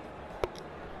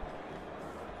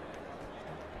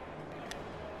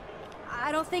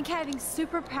 I don't think having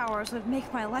superpowers would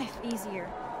make my life easier.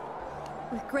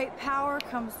 With great power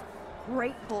comes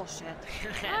great bullshit.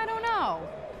 I don't know.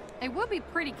 It would be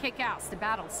pretty kick-ass to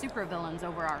battle supervillains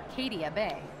over Arcadia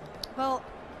Bay. Well,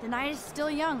 the night is still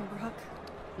young, Brooke.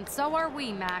 And so are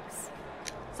we, Max.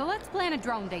 So let's plan a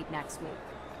drone date next week.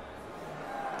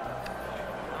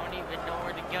 I don't even know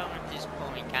where to go at this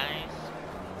point, guys.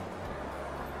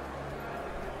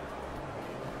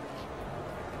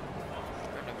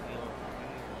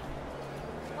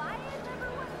 Why is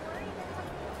everyone worried that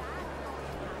something bad is going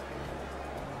to happen?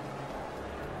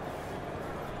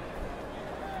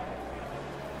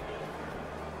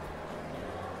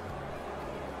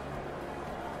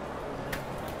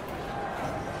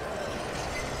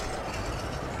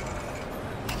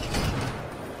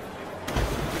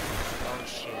 Oh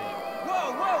shit. Whoa,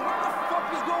 what the fuck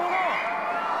is going on?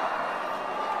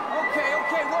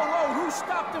 Okay, whoa, who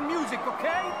stopped the music,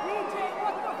 okay? DJ,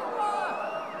 what the fuck?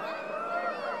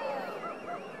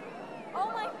 Oh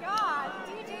my god,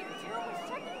 DJ Drew was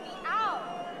checking me out.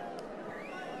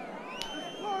 This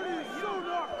party is so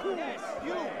not cool. Yes,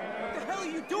 you. What the hell are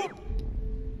you doing?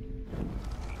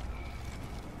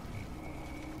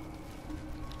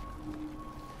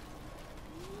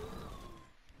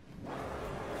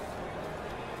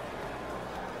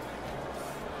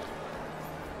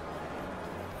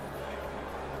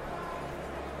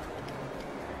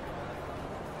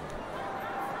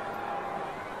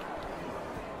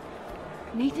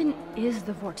 Nathan is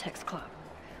the Vortex Club.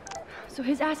 So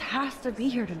his ass has to be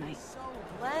here tonight.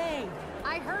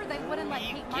 I heard they wouldn't let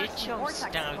Kate Marsh Get in your Vortex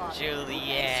stuff, Club.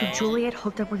 Juliet. So Juliet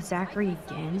hooked up with Zachary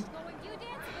again?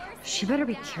 She better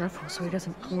be careful so he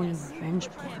doesn't pull any revenge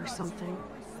porn or something.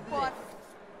 What?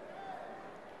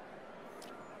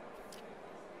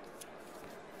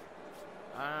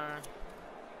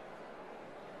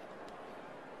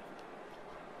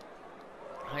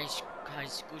 High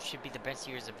school should be the best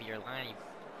years of your life.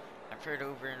 I've heard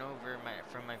over and over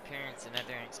from my parents and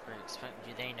other experts. What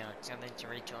do they know? Tell them to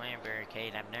Rachel Amber,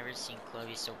 Kate. I've never seen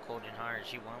Chloe so cold and hard.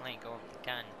 She won't let go of the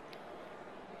gun.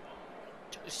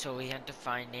 So we had to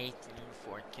find Nathan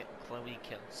before Chloe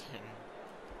kills him.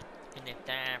 And if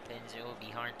that happens, it will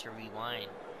be hard to rewind.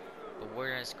 But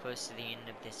we're as close to the end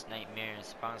of this nightmare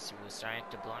as possible, so I have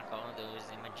to block all those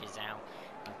images out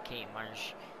of Kate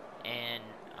Marsh and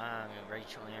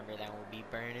Rachel Amber that will be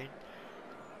burning.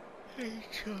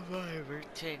 Survivor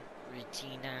 10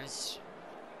 retinas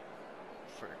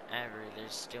forever.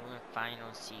 There's still a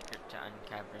final secret to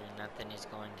uncover. Nothing is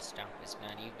going to stop us,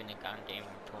 not even a goddamn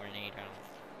tornado.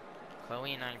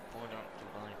 Chloe and I pulled up to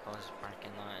Blackall's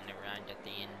parking lot and arrived at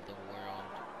the end of the world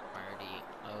party.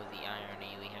 Oh, the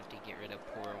irony. We have to get rid of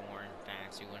poor Warren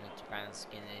fast, who wanted to bask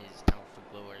in his alpha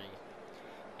glory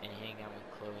and hang out with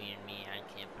Chloe and me. I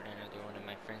can't put another one of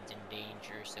my friends in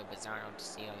danger. So bizarre to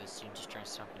see all the students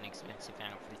dressed up in expensive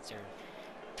outfits or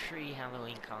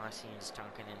pre-Halloween costumes,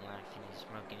 talking and laughing and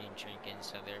smoking and drinking.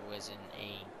 So there wasn't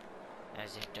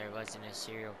as if there wasn't a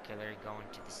serial killer going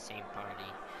to the same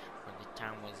party, or the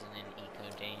town wasn't in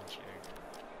eco-danger.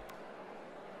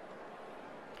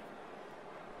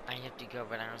 I have to go,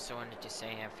 but I also wanted to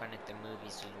say have fun at the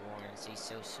movies with Warren. He's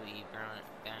so sweet. Brought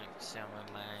back some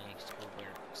of my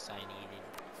schoolworks I needed.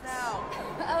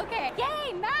 Okay.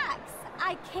 Yay, Max!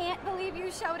 I can't believe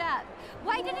you showed up.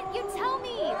 Why didn't you tell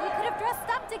me? We could have dressed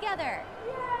up together.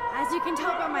 As you can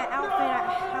tell by my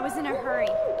outfit, I was in a hurry.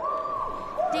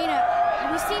 Dana,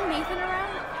 have you seen Nathan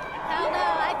around? Hell no,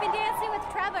 I've been dancing with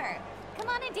Trevor. Come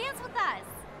on and dance with us.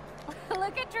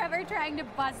 Look at Trevor trying to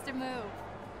bust a move.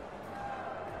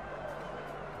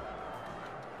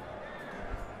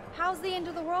 How's the end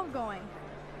of the world going?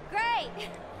 Great!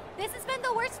 This has been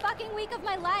the worst fucking week of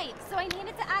my life, so I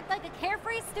needed to act like a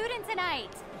carefree student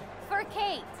tonight. For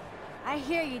Kate. I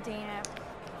hear you, Dana.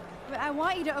 But I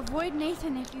want you to avoid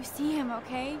Nathan if you see him,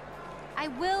 okay? I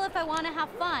will if I want to have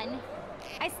fun.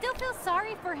 I still feel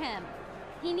sorry for him.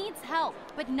 He needs help,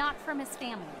 but not from his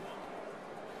family.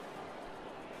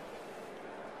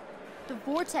 The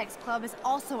Vortex Club is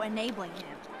also enabling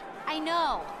him. I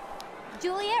know.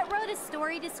 Juliet wrote a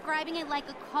story describing it like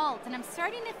a cult, and I'm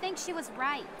starting to think she was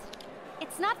right.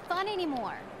 It's not fun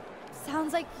anymore.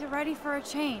 Sounds like you're ready for a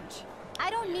change. I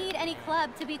don't need any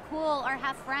club to be cool or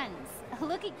have friends.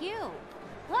 Look at you.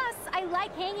 Plus, I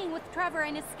like hanging with Trevor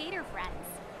and his skater friends.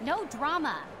 No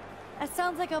drama. That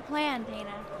sounds like a plan,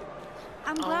 Dana.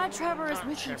 I'm glad Trevor is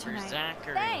with you Trevor, tonight.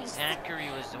 Zachary. Thanks. Zachary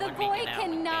was the The one boy making out with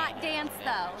cannot Dana. dance,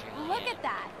 though. Look at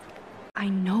that. I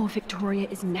know Victoria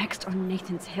is next on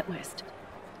Nathan's hit list.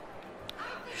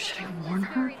 Should I warn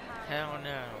her? Hell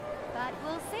no. But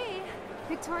we'll see.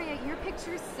 Victoria, your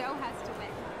picture so has to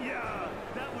win. Yeah,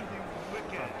 that would be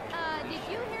wicked.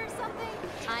 Did you hear something?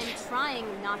 I'm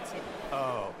trying not to.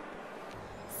 Oh.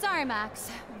 Sorry,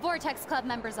 Max. Vortex Club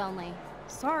members only.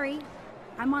 Sorry,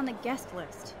 I'm on the guest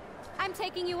list. I'm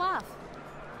taking you off.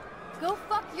 Go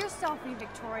fuck yourself,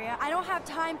 Victoria. I don't have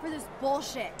time for this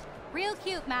bullshit. Real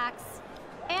cute, Max.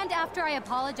 And after I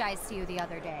apologized to you the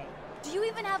other day. Do you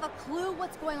even have a clue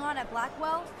what's going on at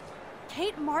Blackwell?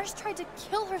 Kate Marsh tried to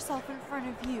kill herself in front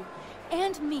of you.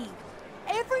 And me.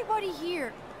 Everybody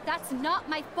here. That's not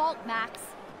my fault, Max.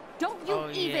 Don't you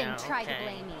even yeah, try to okay.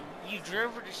 blame me. You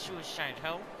drove her to suicide,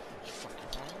 hoe? You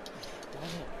fucking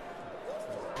hoe.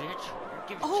 Bitch.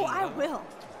 Give it Oh, to you, I hoe. will.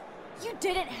 You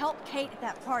didn't help Kate at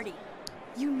that party.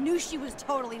 You knew she was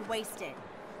totally wasted.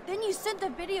 Then you sent the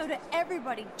video to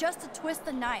everybody just to twist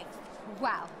the knife.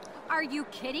 Wow. Are you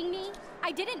kidding me?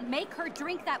 I didn't make her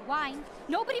drink that wine.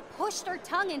 Nobody pushed her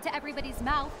tongue into everybody's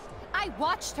mouth. I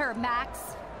watched her,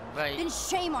 Max. Right. Then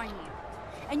shame on you.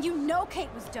 And you know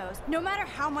Kate was dosed, no matter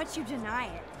how much you deny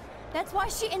it. That's why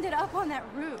she ended up on that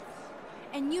roof.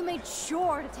 And you made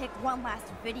sure to take one last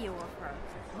video of her,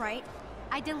 right?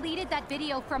 I deleted that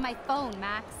video from my phone,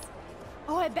 Max.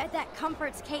 Oh, I bet that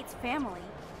comforts Kate's family.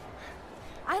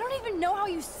 I don't even know how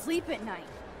you sleep at night.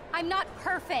 I'm not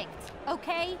perfect,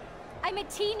 okay? I'm a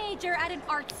teenager at an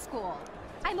art school.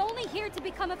 I'm only here to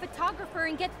become a photographer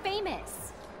and get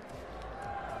famous.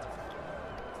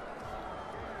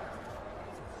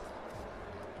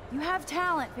 You have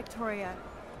talent, Victoria.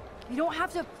 You don't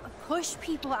have to push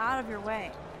people out of your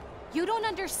way. You don't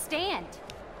understand.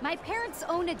 My parents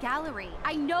own a gallery.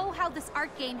 I know how this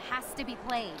art game has to be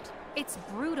played. It's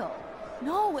brutal.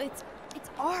 No, it's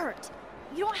art.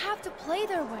 You don't have to play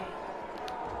their way.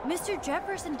 Mr.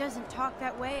 Jefferson doesn't talk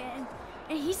that way, and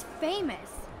he's famous.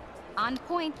 On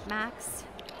point, Max.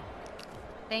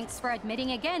 Thanks for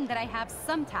admitting again that I have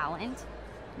some talent.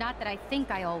 Not that I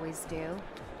think I always do.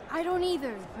 I don't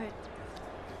either, but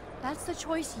that's the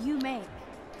choice you make.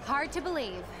 Hard to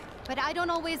believe, but I don't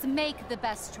always make the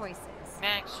best choices.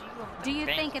 Max, Do you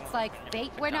think it's like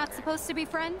fate we're not supposed to be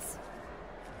friends?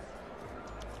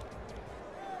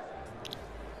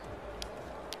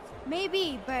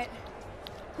 Maybe, but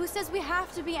who says we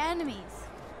have to be enemies?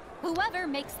 Whoever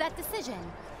makes that decision.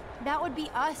 That would be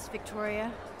us,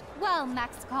 Victoria. Well,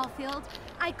 Max Caulfield,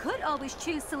 I could always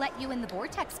choose to let you in the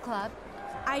Vortex Club.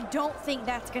 I don't think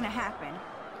that's gonna happen.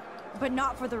 But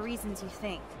not for the reasons you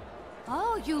think.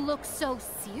 Oh, you look so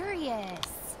serious.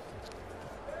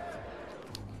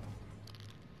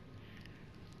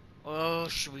 Oh,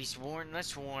 should we warn?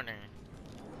 Let's warn her.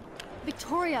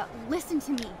 Victoria, listen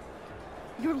to me.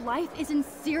 Your life is in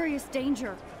serious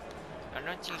danger. I'm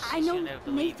not too I know gonna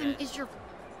believe Nathan this. is your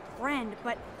friend,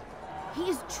 but he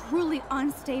is truly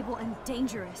unstable and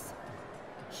dangerous.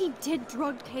 He did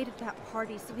drug Kate at that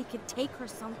party so he could take her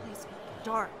someplace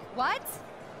dark. What?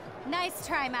 Nice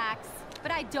try, Max,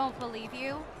 but I don't believe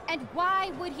you. And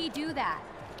why would he do that?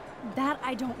 That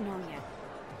I don't know yet.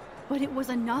 But it was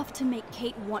enough to make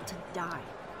Kate want to die.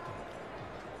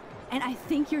 And I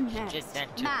think you're next. Did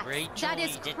that to Max, Rachel, that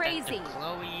is he did crazy. That to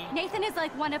Chloe. Nathan is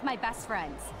like one of my best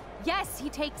friends. Yes, he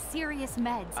takes serious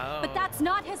meds, Oh. but that's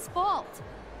not his fault.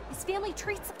 His family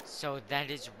treats him So that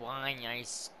is why I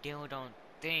still don't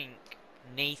think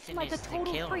Nathan like a is the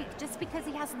total killer. freak just because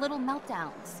he has little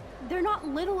meltdowns. They're not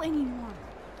little anymore.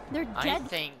 They're I dead.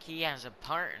 think he has a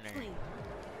partner.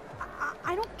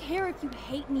 I don't care if you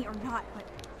hate me or not, but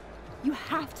you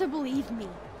have to believe me.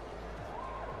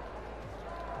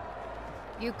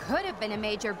 You could have been a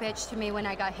major bitch to me when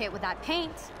I got hit with that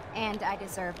paint, and I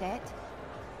deserved it.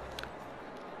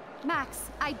 Max,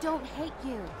 I don't hate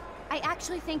you. I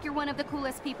actually think you're one of the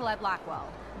coolest people at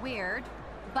Blackwell. Weird,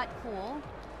 but cool.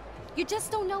 You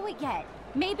just don't know it yet.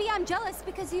 Maybe I'm jealous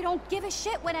because you don't give a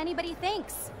shit what anybody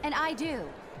thinks, and I do.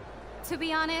 To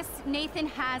be honest, Nathan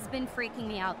has been freaking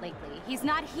me out lately. He's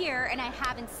not here, and I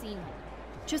haven't seen him.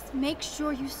 Just make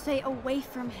sure you stay away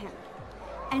from him.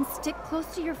 And stick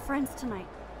close to your friends tonight,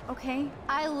 okay?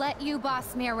 I let you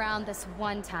boss me around this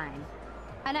one time.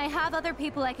 And I have other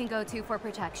people I can go to for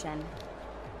protection.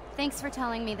 Thanks for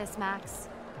telling me this, Max.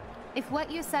 If what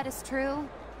you said is true,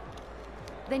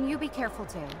 then you be careful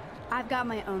too. I've got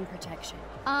my own protection.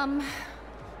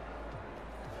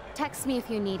 Text me if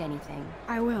you need anything.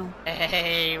 I will.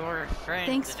 Hey, we're friends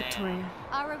Thanks, now. Victoria.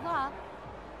 Au revoir.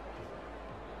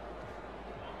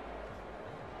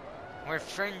 We're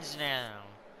friends now.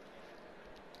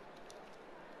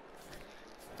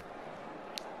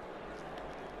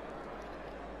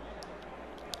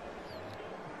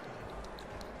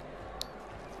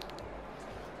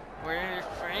 We're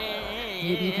friends.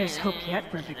 Maybe there's hope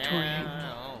yet for Victoria.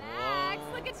 Max,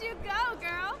 look at you go,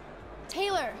 girl.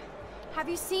 Taylor, have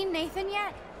you seen Nathan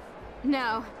yet?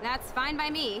 No, that's fine by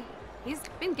me. He's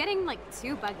been getting, like,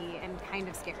 too buggy and kind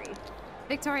of scary.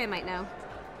 Victoria might know.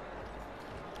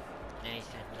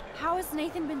 Nathan. How has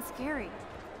Nathan been scary?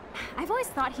 I've always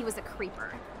thought he was a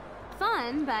creeper.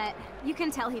 Fun, but you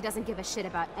can tell he doesn't give a shit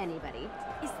about anybody.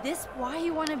 Is this why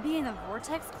you want to be in the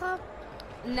Vortex Club?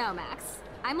 No, Max.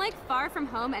 I'm like far from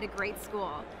home at a great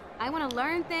school. I want to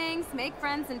learn things, make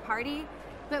friends, and party.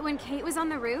 But when Kate was on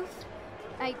the roof,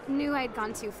 I knew I'd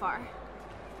gone too far.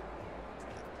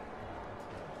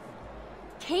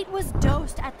 Kate was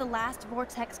dosed at the last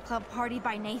Vortex Club party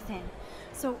by Nathan.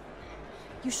 So,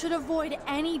 you should avoid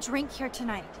any drink here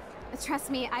tonight. Trust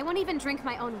me, I won't even drink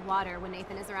my own water when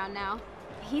Nathan is around now.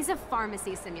 He's a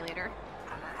pharmacy simulator.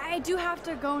 I do have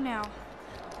to go now.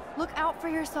 Look out for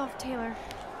yourself, Taylor.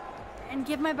 And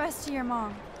give my best to your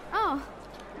mom. Oh,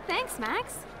 thanks,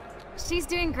 Max. She's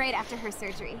doing great after her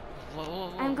surgery.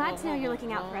 I'm glad to know you're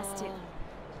looking out for us, too.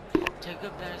 Take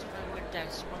a best friend with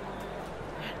that smoke.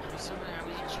 I'm so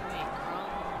happy that you ain't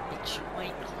grown. That you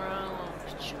ain't grown.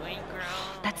 That you ain't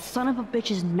grown. That son of a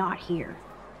bitch is not here.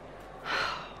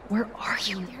 Where are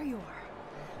you? There you are.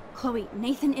 Chloe,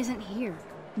 Nathan isn't here.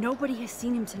 Nobody has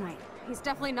seen him tonight. He's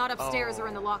definitely not upstairs or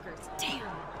in the lockers. Damn.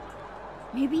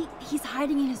 Maybe he's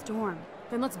hiding in his dorm.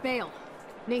 Then let's bail.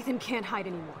 Nathan can't hide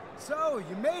anymore. So,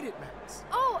 you made it, Max.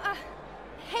 Oh,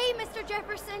 hey, Mr.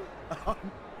 Jefferson.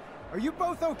 Are you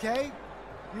both okay?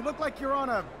 You look like you're on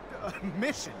a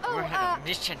mission. Oh, We're on a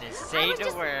mission to save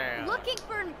the world. Looking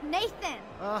for Nathan.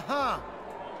 Uh-huh.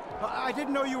 I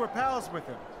didn't know you were pals with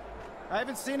him. I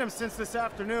haven't seen him since this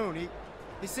afternoon.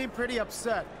 He seemed pretty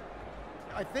upset.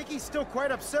 I think he's still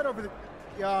quite upset over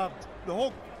the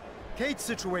whole Kate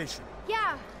situation.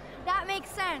 Yeah, that makes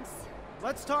sense.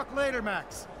 Let's talk later,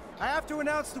 Max. I have to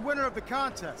announce the winner of the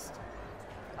contest.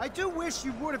 I do wish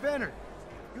you would have entered.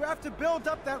 You have to build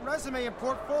up that resume and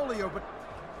portfolio, but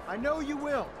I know you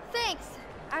will. Thanks.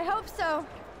 I hope so.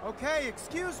 Okay,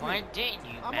 excuse me. Why didn't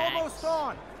you, I'm Max? almost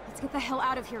on. Let's get the hell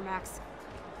out of here, Max.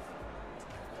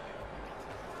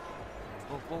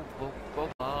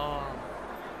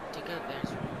 Take a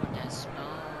best friend with that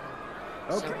smoke.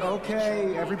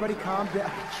 Okay, everybody calm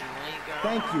down.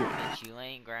 Thank you. That you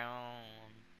ain't grown.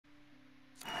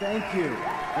 Thank you.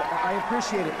 I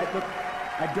appreciate it. Look,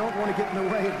 I don't want to get in the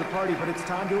way of the party, but it's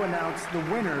time to announce the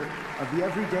winner of the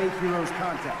Everyday Heroes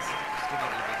contest.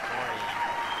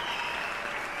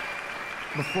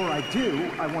 Before I do,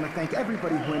 I want to thank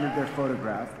everybody who entered their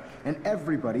photograph and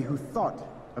everybody who thought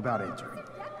about entering.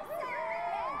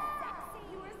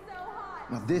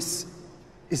 Now this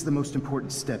is the most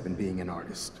important step in being an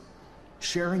artist.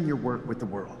 Sharing your work with the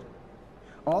world.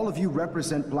 All of you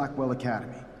represent Blackwell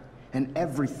Academy and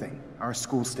everything our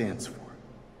school stands for.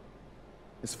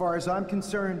 As far as I'm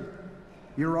concerned,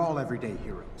 you're all everyday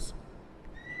heroes.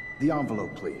 The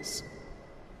envelope, please.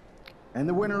 And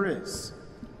the winner is...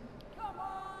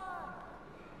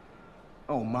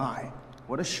 Oh my,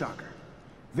 what a shocker.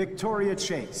 Victoria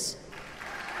Chase.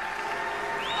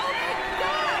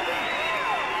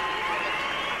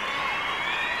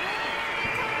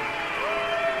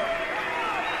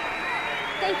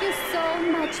 Thank you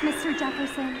so much, Mr.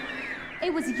 Jefferson.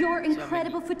 It was your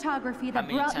incredible photography that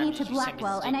brought me to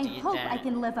Blackwell, and I hope I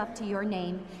can live up to your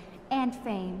name and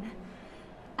fame.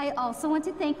 I also want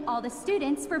to thank all the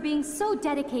students for being so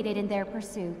dedicated in their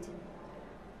pursuit.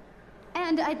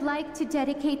 And I'd like to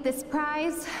dedicate this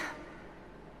prize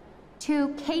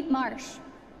to Kate Marsh.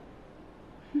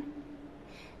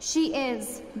 She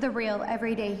is the real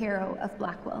everyday hero of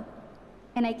Blackwell,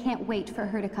 and I can't wait for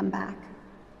her to come back.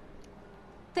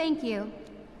 Thank you.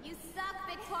 You suck,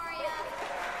 Victoria.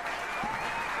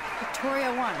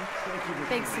 Victoria won.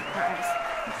 Big surprise.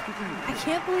 I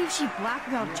can't believe she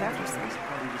blackmailed Jefferson.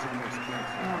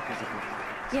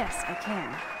 Yes, I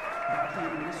can.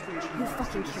 Who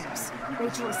fucking cares?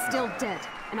 Rachel is still dead,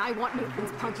 and I want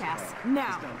Nathan's punk ass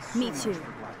now. Me too.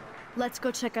 Let's go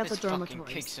check out the Let's fucking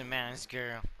dormitories. kick some ass,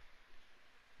 girl.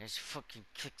 Let's fucking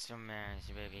kick some ass,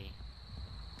 baby.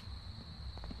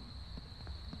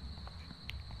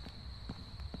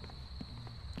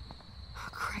 Oh,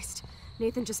 Christ.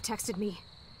 Nathan just texted me.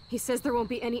 He says there won't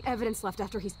be any evidence left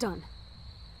after he's done.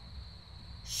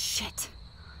 Shit.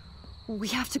 We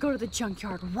have to go to the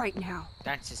junkyard right now.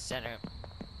 That's a setup.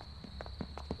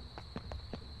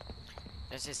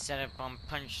 That's a setup on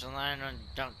Punchline on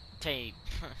tape.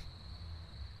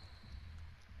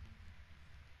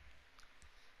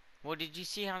 Well, did you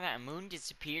see how that moon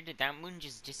disappeared? Did that moon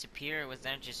just disappear, or was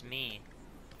that just me?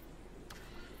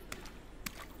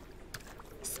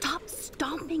 Stop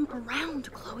stomping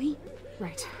around, Chloe.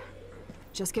 Right.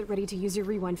 Just get ready to use your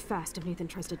rewind fast if Nathan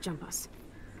tries to jump us.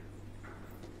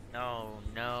 No,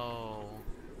 no.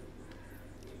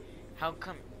 How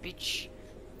come, bitch?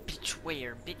 Bitch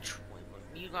where? Bitch where?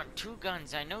 You got 2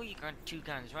 guns. I know you got 2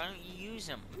 guns. Why don't you use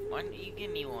them? Why don't you give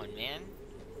me one, man?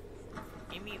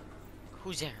 Give me...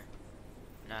 Who's there?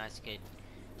 No, that's good.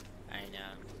 I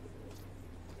know.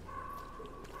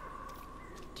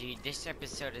 Dude, this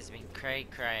episode has been cray.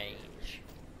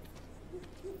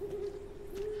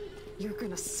 You're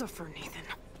gonna suffer, Nathan.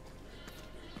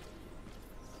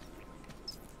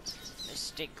 Let's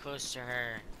stick close to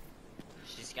her.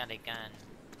 She's got a gun.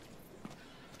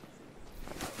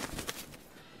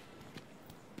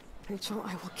 Rachel,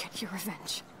 I will get your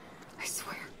revenge. I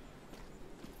swear.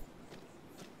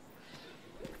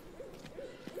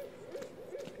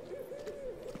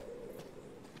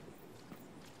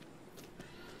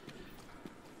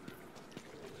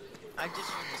 I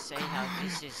just want to say how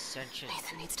this is such a...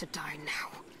 Nathan needs to die now.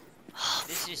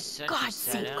 This is such God's a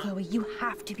sake, setup. Chloe, you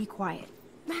have to be quiet.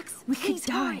 Max, We could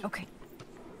die. Okay.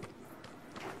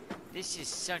 This is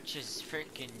such a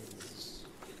freaking...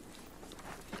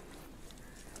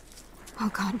 Oh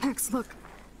God, Max, look.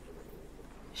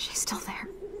 She's still there.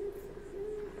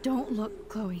 Don't look,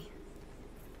 Chloe.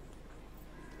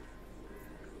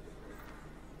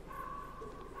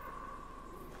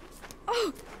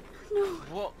 Oh, no.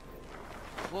 Whoa.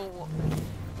 Whoa.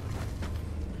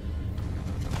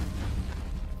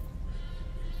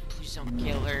 Please don't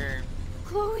kill her.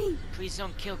 Chloe! Please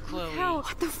don't kill Chloe. How?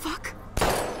 What the fuck?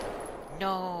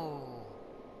 No.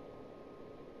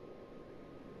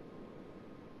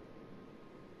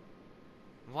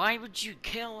 Why would you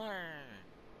kill her?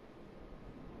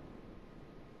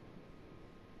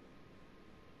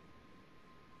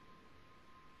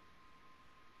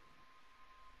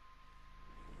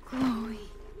 Chloe.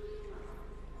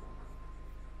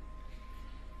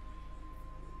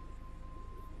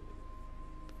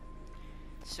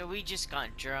 So we just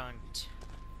got drugged.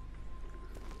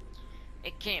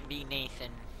 It can't be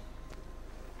Nathan.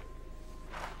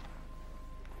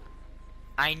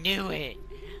 I knew it.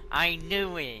 I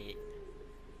knew it.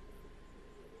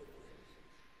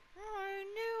 I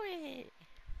knew it.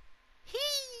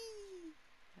 Hee.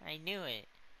 I knew it.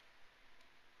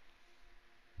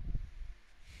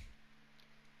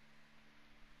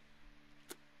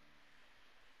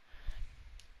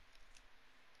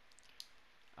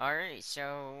 Alright,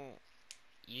 so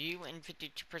you and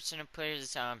 52% of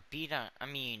players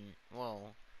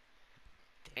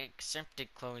they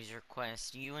accepted Chloe's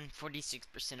request. You and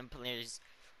 46% of players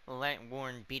let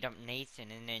Warren beat up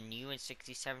Nathan, and then you and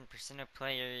 67% of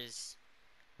players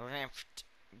left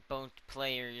in both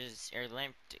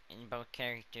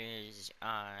characters,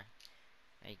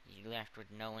 like you left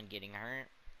with no one getting hurt.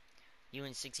 You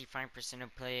and 65%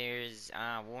 of players,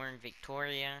 Warren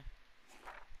Victoria.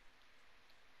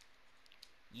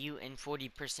 You and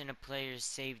 40% of players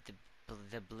saved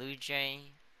the Blue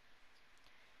Jay.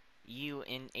 You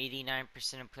and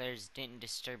 89% of players didn't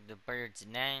disturb the bird's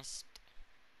nest.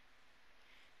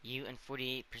 You and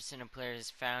 48% of players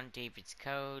found David's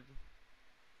code.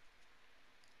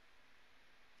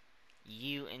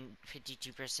 You and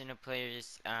 52% of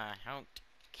players helped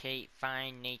Kate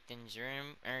find Nathan's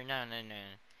room. No.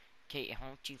 Kate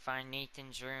helped you find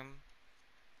Nathan's room.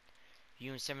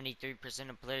 You and 73%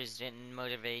 of players didn't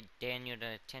motivate Daniel to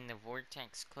attend the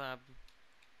Vortex Club.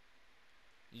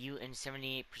 You and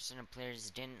 78% of players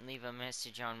didn't leave a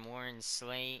message on Warren's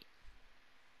slate.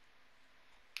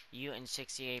 You and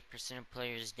 68% of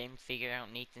players didn't figure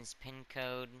out Nathan's pin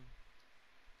code.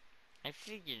 I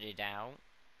figured it out.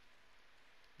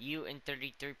 You and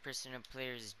 33% of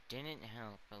players didn't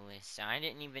help Alyssa. I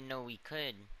didn't even know we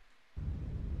could.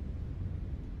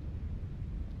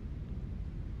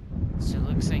 So it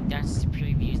looks like that's the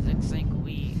preview. Looks like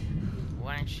we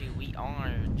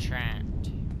are trapped.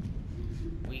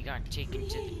 We got taken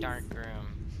to the dark room.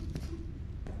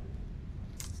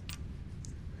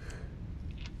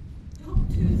 Don't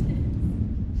do this.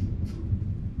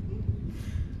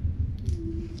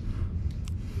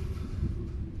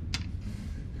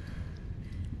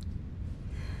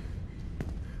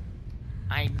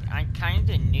 I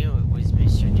kinda knew it was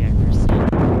Mr. Jefferson.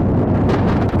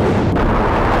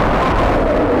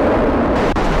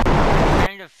 I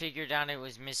kinda figured out it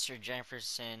was Mr.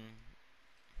 Jefferson.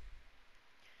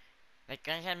 Like,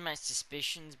 I had my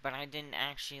suspicions, but I didn't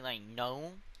actually, like,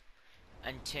 know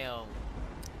until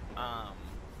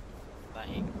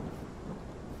like,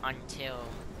 until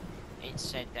it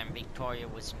said that Victoria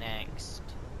was next.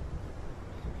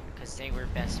 Because they were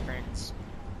best friends.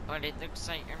 But it looks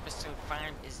like episode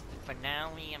 5 is the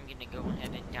finale. I'm gonna go ahead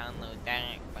and download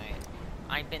that, but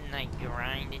I've been like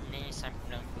grinding this. I've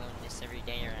been uploading this every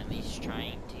day, or at least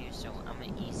trying to, so I'm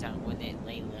gonna ease out with it,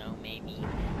 lay low, maybe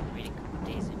wait a couple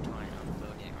days until I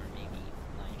upload it, or maybe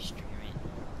live stream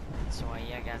it. So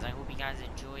yeah guys, I hope you guys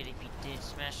enjoyed. If you did,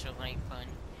 smash the like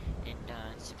button and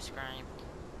subscribe.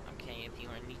 Okay, if you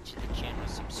are new to the channel,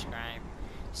 subscribe.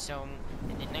 So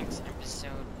in the next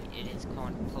episode, it is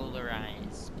called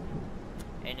Polarized,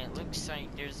 and it looks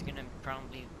like there's gonna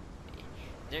probably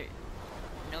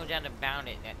no doubt about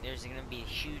it that there's gonna be a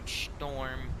huge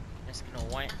storm that's gonna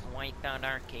wipe out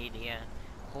Arcadia.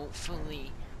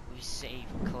 Hopefully we save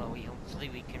Chloe. Hopefully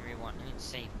we can rewind and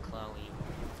save Chloe.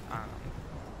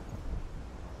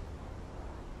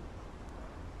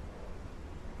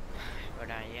 But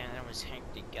yeah, that was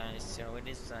hectic, guys. So it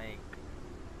is like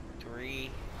 3.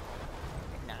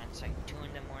 No, it's like 2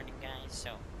 in the morning, guys.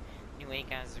 So anyway,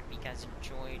 guys, if you guys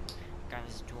enjoyed,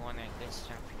 guys, do all that good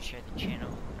stuff and share the channel.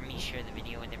 Share the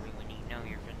video with everyone you know,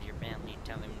 your friends, your family.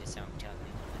 Tell them this out, tell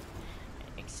them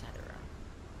that, etc.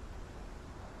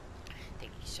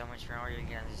 Thank you so much for all your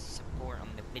guys' support on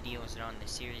the videos and on the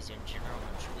series in general.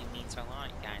 It truly means a lot,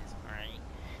 guys. Alright,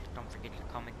 don't forget to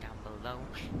comment down below.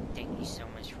 Thank you so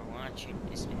much for watching.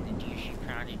 This has been the DG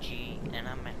Prodigy, and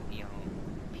I'm out, yo.